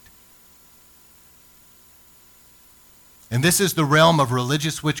intellect. And this is the realm of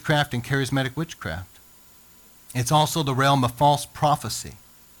religious witchcraft and charismatic witchcraft. It's also the realm of false prophecy.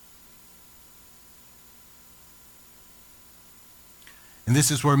 And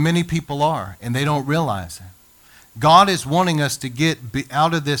this is where many people are, and they don't realize it. God is wanting us to get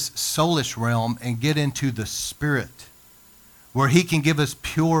out of this soulish realm and get into the spirit, where he can give us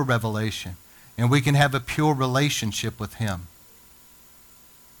pure revelation, and we can have a pure relationship with him.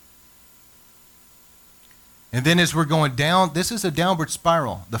 And then as we're going down, this is a downward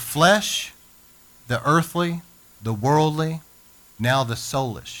spiral. The flesh, the earthly, the worldly, now the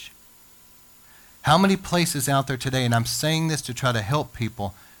soulish. How many places out there today, and I'm saying this to try to help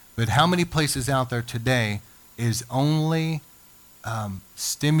people, but how many places out there today is only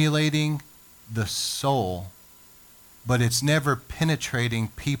stimulating the soul, but it's never penetrating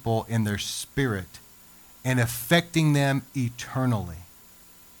people in their spirit and affecting them eternally?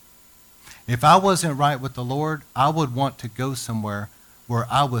 If I wasn't right with the Lord, I would want to go somewhere where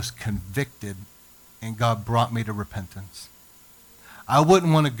I was convicted and God brought me to repentance. I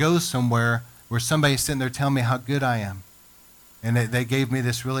wouldn't want to go somewhere where somebody's sitting there telling me how good I am. And they gave me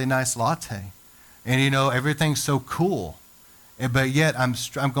this really nice latte. And, everything's so cool. But yet I'm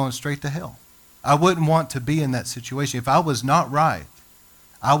going straight to hell. I wouldn't want to be in that situation. If I was not right,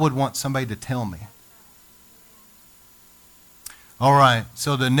 I would want somebody to tell me. All right,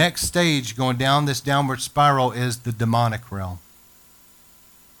 so the next stage going down this downward spiral is the demonic realm.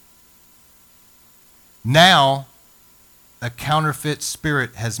 Now, a counterfeit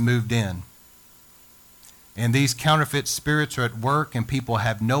spirit has moved in. And these counterfeit spirits are at work, and people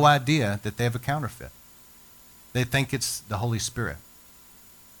have no idea that they have a counterfeit. They think it's the Holy Spirit.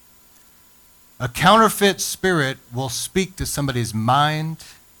 A counterfeit spirit will speak to somebody's mind,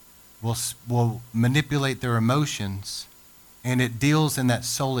 will manipulate their emotions, and it deals in that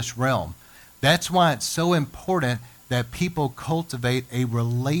soulish realm. That's why it's so important that people cultivate a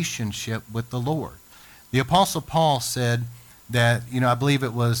relationship with the Lord. The Apostle Paul said that, I believe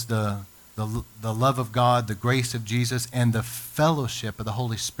it was the love of God, the grace of Jesus, and the fellowship of the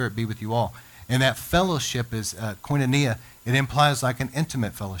Holy Spirit be with you all. And that fellowship is koinonia. It implies like an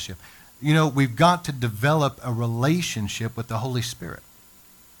intimate fellowship. We've got to develop a relationship with the Holy Spirit.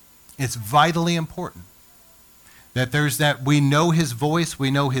 It's vitally important. That we know his voice,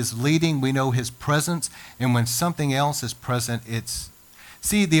 we know his leading, we know his presence, and when something else is present,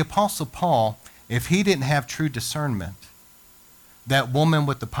 See, the Apostle Paul, if he didn't have true discernment, that woman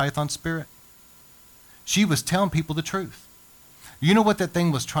with the python spirit, she was telling people the truth. You know what that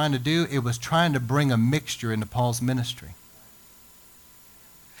thing was trying to do? It was trying to bring a mixture into Paul's ministry.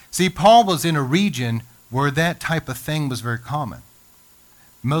 See, Paul was in a region where that type of thing was very common.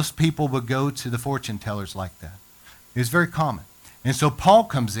 Most people would go to the fortune tellers like that. It was very common. And so Paul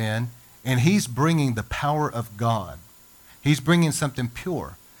comes in, and he's bringing the power of God. He's bringing something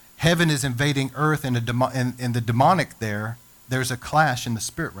pure. Heaven is invading earth, and the demonic there's a clash in the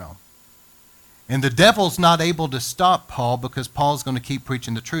spirit realm. And the devil's not able to stop Paul because Paul's going to keep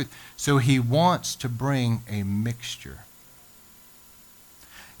preaching the truth. So he wants to bring a mixture.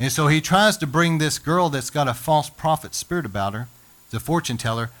 And so he tries to bring this girl that's got a false prophet spirit about her, the fortune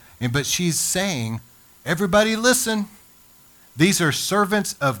teller, but she's saying, everybody listen, these are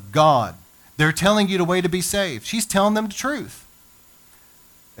servants of God. They're telling you the way to be saved. She's telling them the truth.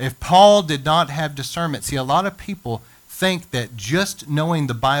 If Paul did not have discernment, see, a lot of people think that just knowing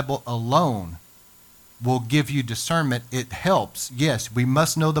the Bible alone will give you discernment. It helps. Yes, we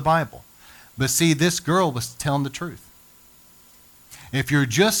must know the Bible. But see, this girl was telling the truth. If you're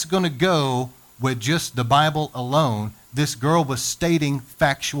just going to go with just the Bible alone, this girl was stating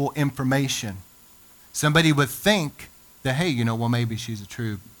factual information. Somebody would think that, hey, well, maybe she's a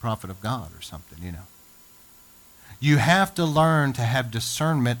true prophet of God or something, You have to learn to have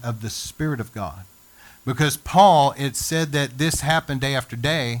discernment of the Spirit of God. Because Paul, it said that this happened day after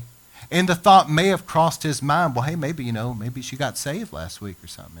day, and the thought may have crossed his mind, well, hey, maybe, maybe she got saved last week or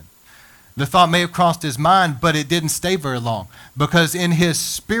something. The thought may have crossed his mind, but it didn't stay very long. Because in his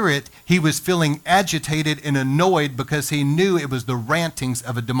spirit, he was feeling agitated and annoyed because he knew it was the rantings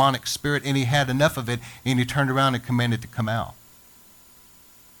of a demonic spirit, and he had enough of it, and he turned around and commanded to come out.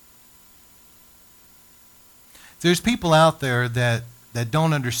 There's people out there that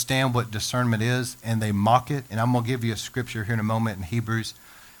don't understand what discernment is, and they mock it. And I'm going to give you a scripture here in a moment in Hebrews.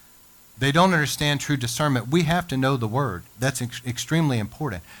 They don't understand true discernment. We have to know the Word. That's extremely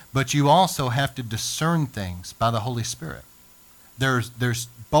important. But you also have to discern things by the Holy Spirit. There's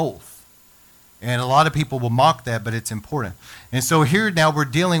both. And a lot of people will mock that, but it's important. And so here now we're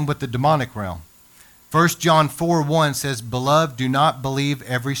dealing with the demonic realm. 1 John 4:1 says, "Beloved, do not believe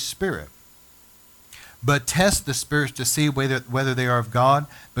every spirit, but test the spirits to see whether they are of God,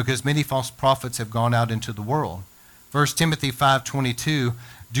 because many false prophets have gone out into the world." 1 Timothy 5:22,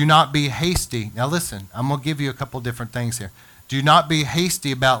 "Do not be hasty." Now listen, I'm going to give you a couple different things here. "Do not be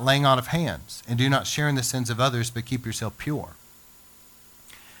hasty about laying on of hands, and do not share in the sins of others, but keep yourself pure."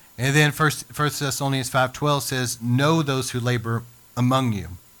 And then 1 Thessalonians 5:12 says, "Know those who labor among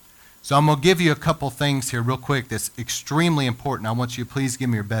you." So I'm going to give you a couple things here real quick that's extremely important. I want you to please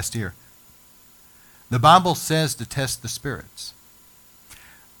give me your best ear. The Bible says to test the spirits.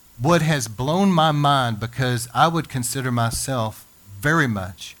 What has blown my mind, because I would consider myself very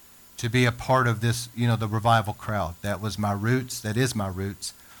much to be a part of this, the revival crowd. That was my roots. That is my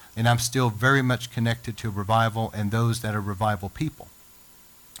roots. And I'm still very much connected to revival and those that are revival people.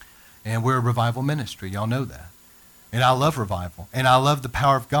 And we're a revival ministry. Y'all know that. And I love revival. And I love the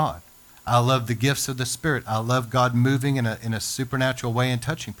power of God. I love the gifts of the Spirit. I love God moving in a supernatural way and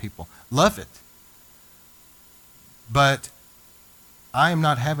touching people. Love it. But I am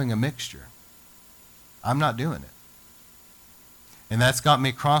not having a mixture. I'm not doing it. And that's got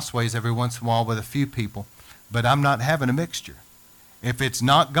me crossways every once in a while with a few people. But I'm not having a mixture. If it's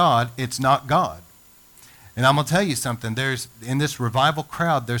not God, it's not God. And I'm going to tell you something. In this revival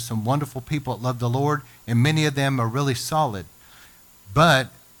crowd, there's some wonderful people that love the Lord, and many of them are really solid.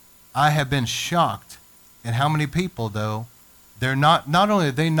 But I have been shocked at how many people, though, not only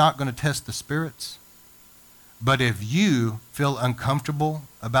are they not going to test the spirits, but if you feel uncomfortable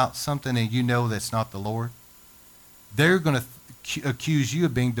about something and you know that's not the Lord, they're going to accuse you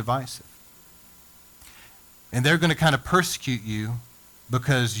of being divisive. And they're going to kind of persecute you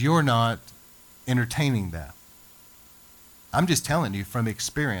because you're not entertaining that. I'm just telling you from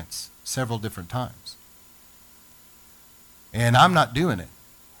experience several different times. And I'm not doing it.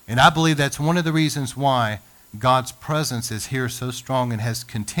 And I believe that's one of the reasons why God's presence is here so strong and has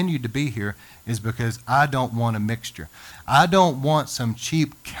continued to be here, is because I don't want a mixture. I don't want some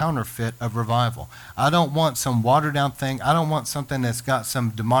cheap counterfeit of revival. I don't want some watered down thing. I don't want something that's got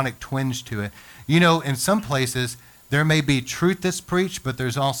some demonic twinge to it. In some places there may be truth that's preached, but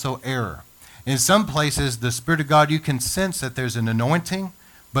there's also error. In some places, the Spirit of God, you can sense that there's an anointing,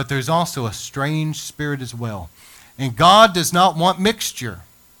 but there's also a strange spirit as well. And God does not want mixture.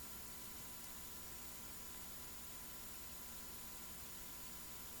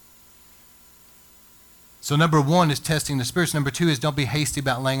 So number one is testing the spirits. Number two is don't be hasty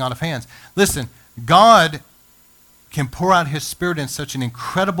about laying on of hands. Listen, God can pour out his Spirit in such an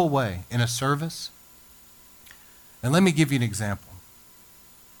incredible way in a service. And let me give you an example.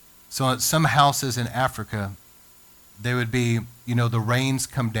 So at some houses in Africa, there would be, the rains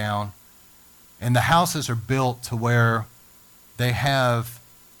come down, and the houses are built to where they have,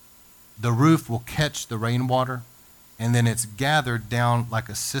 the roof will catch the rainwater, and then it's gathered down like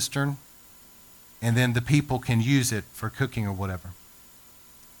a cistern, and then the people can use it for cooking or whatever.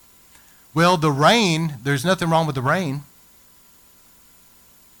 Well, the rain, there's nothing wrong with the rain.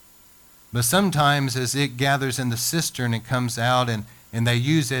 But sometimes as it gathers in the cistern, it comes out and they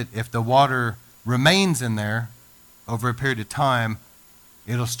use it. If the water remains in there over a period of time,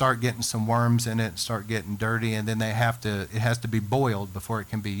 it'll start getting some worms in it, start getting dirty, and then it has to be boiled before it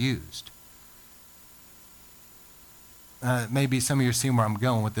can be used. Maybe some of you are seeing where I'm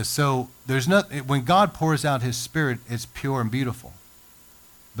going with this. So when God pours out his Spirit, it's pure and beautiful.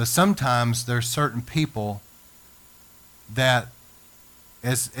 But sometimes there's certain people that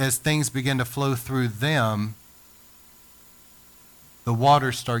as things begin to flow through them, the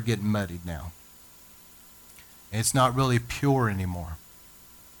waters start getting muddied now. It's not really pure anymore.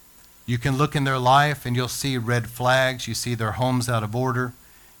 You can look in their life and you'll see red flags. You see their homes out of order.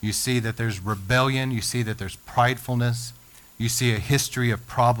 You see that there's rebellion. You see that there's pridefulness. You see a history of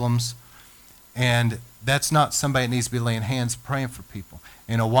problems. And that's not somebody that needs to be laying hands praying for people.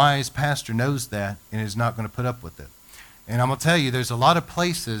 And a wise pastor knows that and is not going to put up with it. And I'm going to tell you, there's a lot of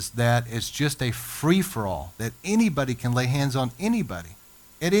places that it's just a free-for-all, that anybody can lay hands on anybody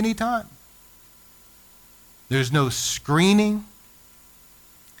at any time. There's no screening.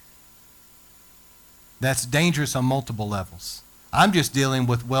 That's dangerous on multiple levels. I'm just dealing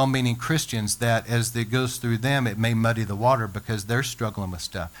with well-meaning Christians that as it goes through them, it may muddy the water because they're struggling with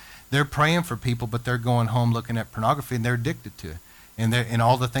stuff. They're praying for people, but they're going home looking at pornography and they're addicted to it. And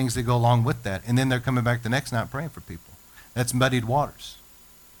all the things that go along with that. And then they're coming back the next night praying for people. That's muddied waters.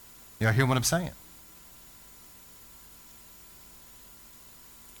 Y'all hear what I'm saying?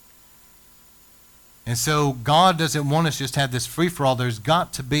 And so God doesn't want us just to have this free-for-all. There's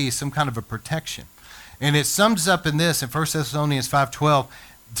got to be some kind of a protection. And it sums up in this, in 1 Thessalonians 5:12,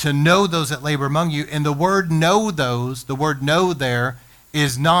 to know those that labor among you. And the word know those, the word know there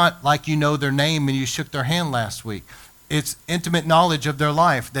is not like you know their name and you shook their hand last week. It's intimate knowledge of their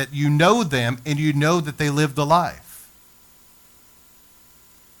life, that you know them and you know that they live the life.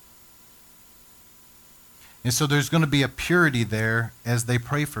 And so there's going to be a purity there as they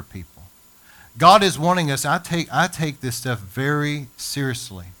pray for people. God is wanting us, I take this stuff very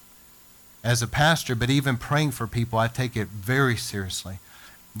seriously as a pastor, but even praying for people, I take it very seriously.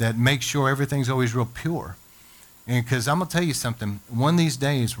 That make sure everything's always real pure. And because I'm going to tell you something, one of these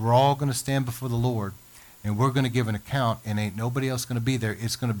days we're all going to stand before the Lord and we're going to give an account, and ain't nobody else going to be there.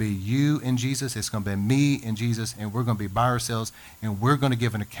 It's going to be you and Jesus, it's going to be me and Jesus, and we're going to be by ourselves, and we're going to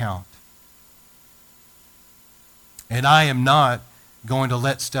give an account. And I am not going to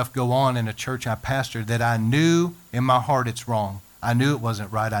let stuff go on in a church I pastored that I knew in my heart it's wrong. I knew it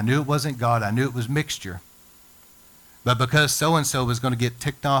wasn't right. I knew it wasn't God. I knew it was mixture. But because so-and-so was going to get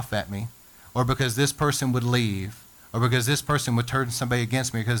ticked off at me, or because this person would leave, or because this person would turn somebody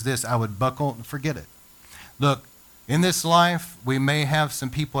against me, because this, I would buckle and forget it. Look, in this life, we may have some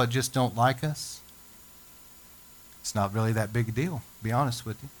people that just don't like us. It's not really that big a deal, to be honest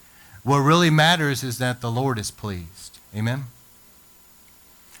with you. What really matters is that the Lord is pleased. Amen?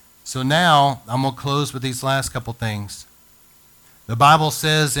 So now, I'm going to close with these last couple things. The Bible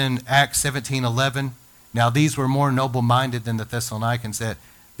says in Acts 17:11, now these were more noble-minded than the Thessalonians, that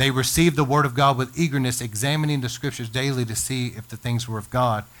they received the word of God with eagerness, examining the scriptures daily to see if the things were of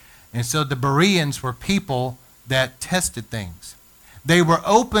God. And so the Bereans were people that tested things. They were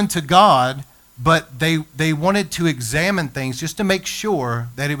open to God, but they wanted to examine things just to make sure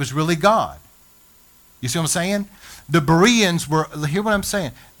that it was really God. You see what I'm saying? The Bereans were, hear what I'm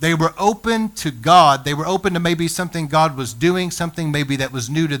saying, they were open to God. They were open to maybe something God was doing, something maybe that was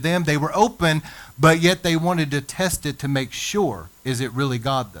new to them. They were open, but yet they wanted to test it to make sure, is it really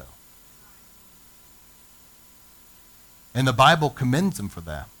God though? And the Bible commends them for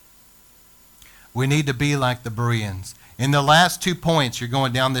that. We need to be like the Bereans. In the last 2 points, you're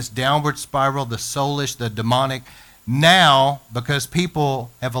going down this downward spiral, the soulish, the demonic. Now, because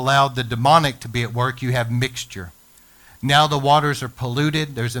people have allowed the demonic to be at work, you have mixture. Now the waters are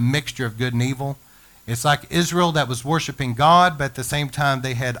polluted. There's a mixture of good and evil. It's like Israel that was worshiping God, but at the same time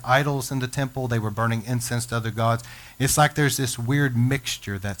they had idols in the temple. They were burning incense to other gods. It's like there's this weird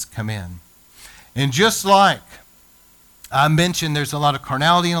mixture that's come in. And just like I mentioned, there's a lot of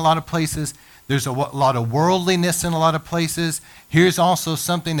carnality in a lot of places. There's a lot of worldliness in a lot of places. Here's also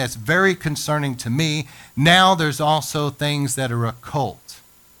something that's very concerning to me. Now there's also things that are occult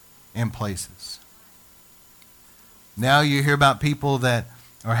in places. Now you hear about people that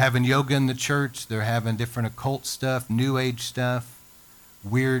are having yoga in the church. They're having different occult stuff, new age stuff,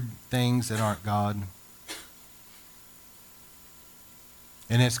 weird things that aren't God.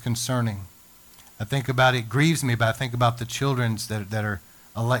 And it's concerning. I think about it, grieves me, but I think about the children that are,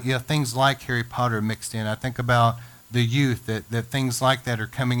 things like Harry Potter mixed in. I think about the youth, that things like that are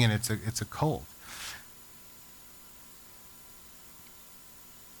coming in. It's a cult.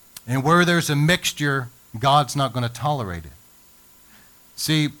 And where there's a mixture, God's not going to tolerate it.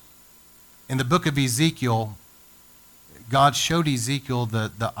 See, in the book of Ezekiel, God showed Ezekiel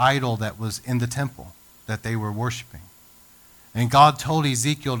the idol that was in the temple that they were worshiping. And God told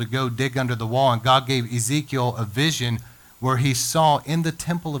Ezekiel to go dig under the wall, and God gave Ezekiel a vision where he saw in the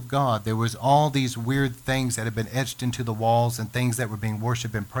temple of God, there was all these weird things that had been etched into the walls and things that were being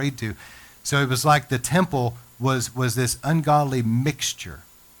worshipped and prayed to. So it was like the temple was this ungodly mixture.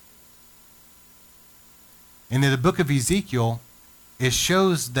 And in the book of Ezekiel, it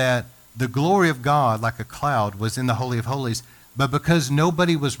shows that the glory of God, like a cloud, was in the Holy of Holies. But because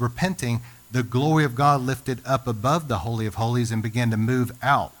nobody was repenting, the glory of God lifted up above the Holy of Holies and began to move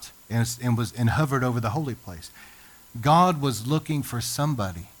out and hovered over the holy place. God was looking for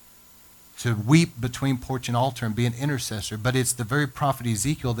somebody to weep between porch and altar and be an intercessor. But it's the very prophet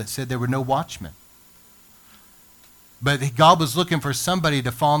Ezekiel that said there were no watchmen. But God was looking for somebody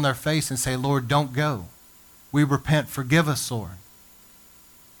to fall on their face and say, Lord, don't go. We repent. Forgive us, Lord.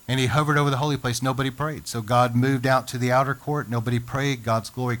 And he hovered over the holy place. Nobody prayed. So God moved out to the outer court. Nobody prayed. God's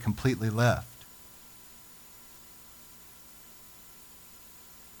glory completely left.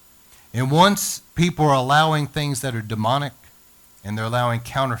 And once people are allowing things that are demonic and they're allowing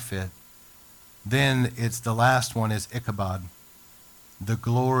counterfeit, then it's the last one is Ichabod. The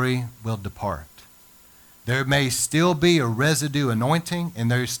glory will depart. There may still be a residue anointing, and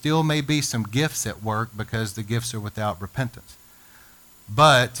there still may be some gifts at work because the gifts are without repentance.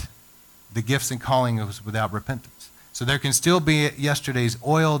 But the gifts and calling is without repentance. So there can still be yesterday's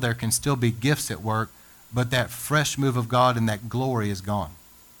oil, there can still be gifts at work, but that fresh move of God and that glory is gone.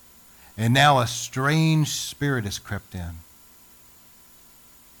 And now a strange spirit has crept in.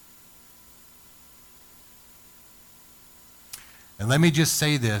 And let me just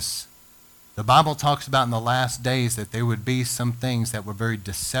say this. The Bible talks about in the last days that there would be some things that were very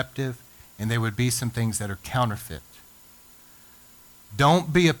deceptive, and there would be some things that are counterfeit.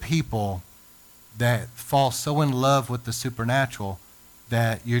 Don't be a people that fall so in love with the supernatural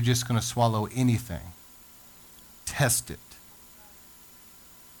that you're just going to swallow anything. Test it.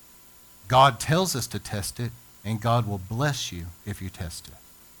 God tells us to test it, and God will bless you if you test it.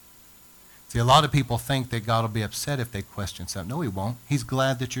 See, a lot of people think that God will be upset if they question something. No, he won't. He's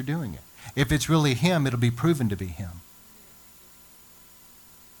glad that you're doing it. If it's really him, it'll be proven to be him.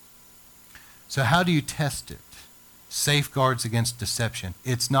 So how do you test it? Safeguards against deception.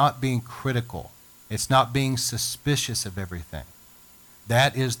 It's not being critical. It's not being suspicious of everything.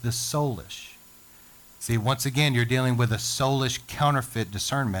 That is the soulish. See, once again, you're dealing with a soulish counterfeit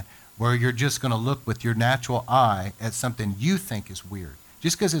discernment where you're just going to look with your natural eye at something you think is weird.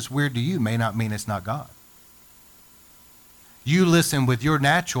 Just because it's weird to you may not mean it's not God. You listen with your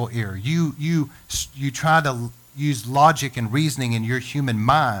natural ear. You try to use logic and reasoning in your human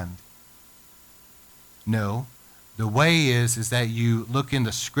mind. No. The way is that you look in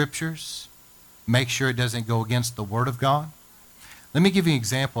the scriptures, make sure it doesn't go against the Word of God. Let me give you an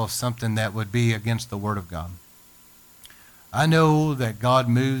example of something that would be against the Word of God. I know that God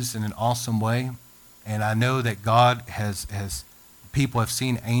moves in an awesome way, and I know that God has people have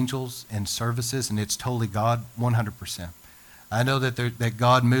seen angels in services, and it's totally God, 100%. I know that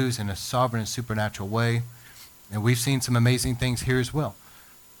God moves in a sovereign and supernatural way, and we've seen some amazing things here as well.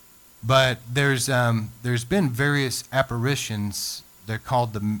 But there's been various apparitions. They're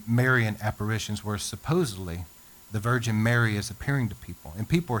called the Marian apparitions, where supposedly the Virgin Mary is appearing to people. And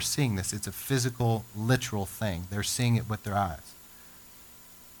people are seeing this. It's a physical, literal thing. They're seeing it with their eyes.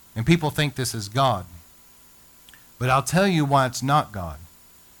 And people think this is God. But I'll tell you why it's not God.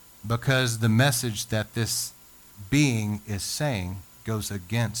 Because the message that this being is saying goes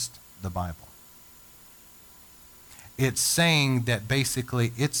against the Bible. It's saying that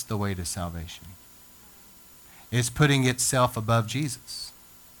basically it's the way to salvation. It's putting itself above Jesus.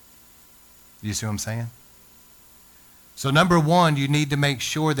 You see what I'm saying? So number one, you need to make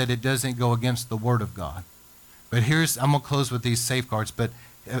sure that it doesn't go against the Word of God. But I'm going to close with these safeguards. But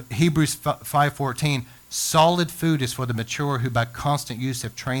Hebrews 5:14, solid food is for the mature who by constant use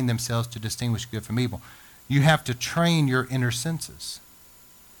have trained themselves to distinguish good from evil. You have to train your inner senses.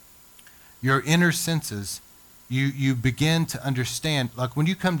 Your inner senses, you begin to understand. Like when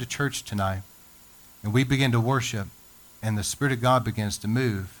you come to church tonight and we begin to worship and the Spirit of God begins to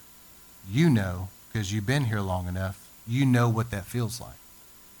move, you know, because you've been here long enough, you know what that feels like.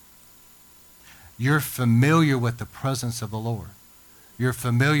 You're familiar with the presence of the Lord. You're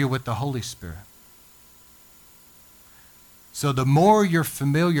familiar with the Holy Spirit. So the more you're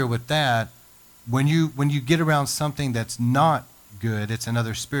familiar with that, when you get around something that's not good, it's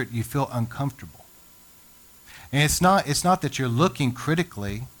another spirit, you feel uncomfortable. And it's not that you're looking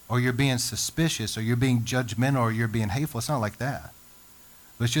critically or you're being suspicious or you're being judgmental or you're being hateful. It's not like that.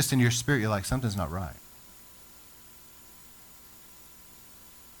 But it's just in your spirit, you're like, something's not right.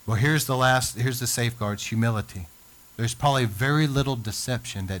 Well, here's the safeguards, humility. There's probably very little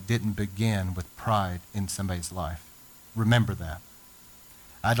deception that didn't begin with pride in somebody's life. Remember that.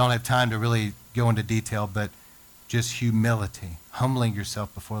 I don't have time to really go into detail, but just humility, humbling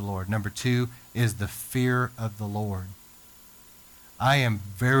yourself before the Lord. Number two is the fear of the Lord. I am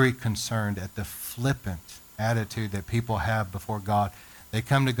very concerned at the flippant attitude that people have before God. They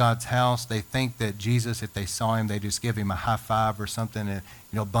come to God's house. They think that Jesus, if they saw him, they just give him a high five or something and,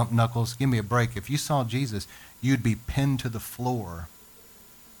 bump knuckles. Give me a break. If you saw Jesus, you'd be pinned to the floor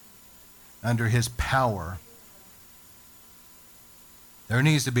under his power. There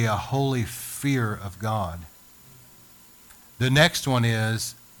needs to be a holy fear of God. The next one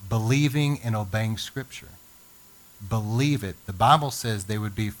is believing and obeying Scripture. Believe it. The Bible says they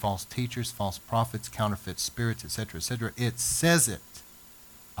would be false teachers, false prophets, counterfeit spirits, etc., etc. It says it.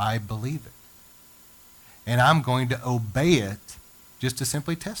 I believe it. And I'm going to obey it just to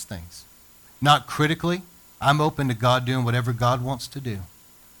simply test things. Not critically. I'm open to God doing whatever God wants to do.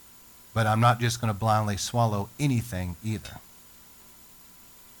 But I'm not just going to blindly swallow anything either.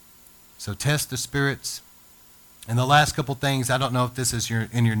 So test the spirits. And the last couple things, I don't know if this is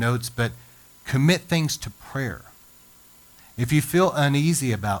in your notes, but commit things to prayer. If you feel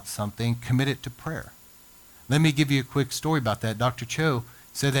uneasy about something, commit it to prayer. Let me give you a quick story about that. Dr. Cho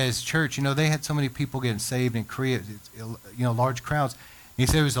said that his church, they had so many people getting saved and create, large crowds. And he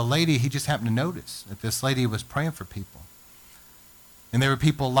said there was a lady, he just happened to notice that this lady was praying for people. And there were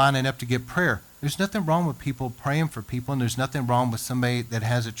people lining up to get prayer. There's nothing wrong with people praying for people, and there's nothing wrong with somebody that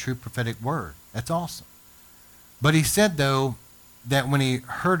has a true prophetic word. That's awesome. But he said, though, that when he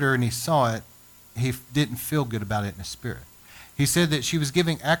heard her and he saw it, he didn't feel good about it in his spirit. He said that she was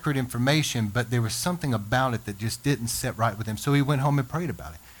giving accurate information, but there was something about it that just didn't sit right with him. So he went home and prayed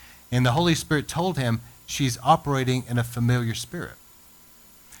about it. And the Holy Spirit told him she's operating in a familiar spirit.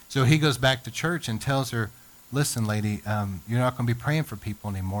 So he goes back to church and tells her, listen, lady, you're not going to be praying for people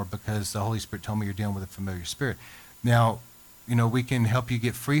anymore because the Holy Spirit told me you're dealing with a familiar spirit. Now, we can help you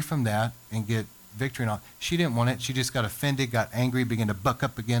get free from that and get victory and all. She didn't want it. She just got offended, got angry, began to buck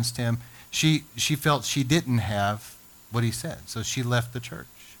up against him. She felt she didn't have what he said, so she left the church.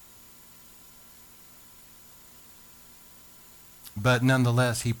 But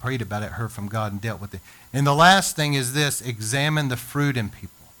nonetheless, he prayed about it, heard from God, and dealt with it. And the last thing is this: examine the fruit in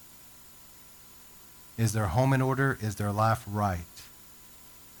people. Is their home in order? Is their life right?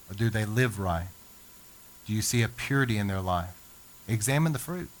 Or do they live right? Do you see a purity in their life? Examine the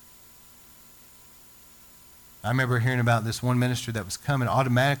fruit. I remember hearing about this one minister that was coming.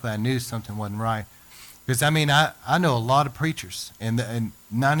 Automatically, I knew something wasn't right. Because, I know a lot of preachers, and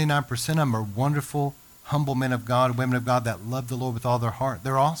 99% of them are wonderful, humble men of God, women of God that love the Lord with all their heart.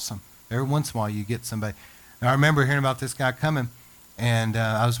 They're awesome. Every once in a while, you get somebody. And I remember hearing about this guy coming, and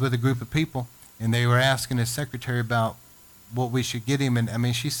I was with a group of people, and they were asking his secretary about what we should get him.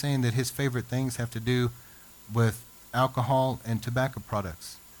 And, she's saying that his favorite things have to do with alcohol and tobacco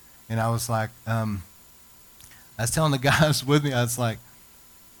products. And I was like, I was telling the guys with me, I was like,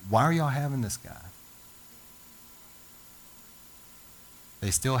 why are y'all having this guy? They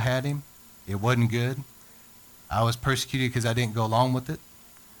still had him. It wasn't good. I was persecuted because I didn't go along with it.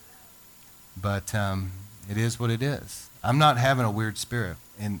 But it is what it is. I'm not having a weird spirit,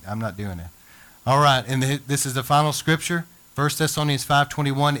 and I'm not doing it. All right, and this is the final scripture, 1 Thessalonians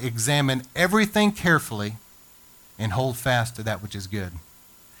 5:21. Examine everything carefully and hold fast to that which is good.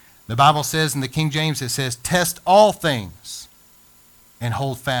 The Bible says in the King James, it says, test all things and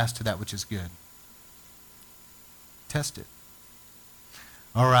hold fast to that which is good. Test it.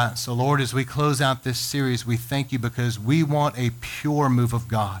 All right, so Lord, as we close out this series, we thank you because we want a pure move of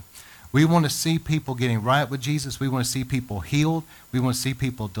God. We want to see people getting right with Jesus. We want to see people healed. We want to see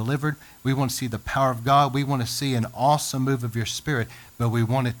people delivered. We want to see the power of God. We want to see an awesome move of your Spirit, but we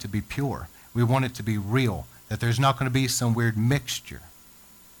want it to be pure. We want it to be real, that there's not going to be some weird mixture.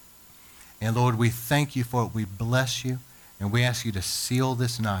 And Lord, we thank you for it. We bless you, and we ask you to seal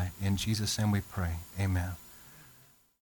this night. In Jesus' name we pray. Amen.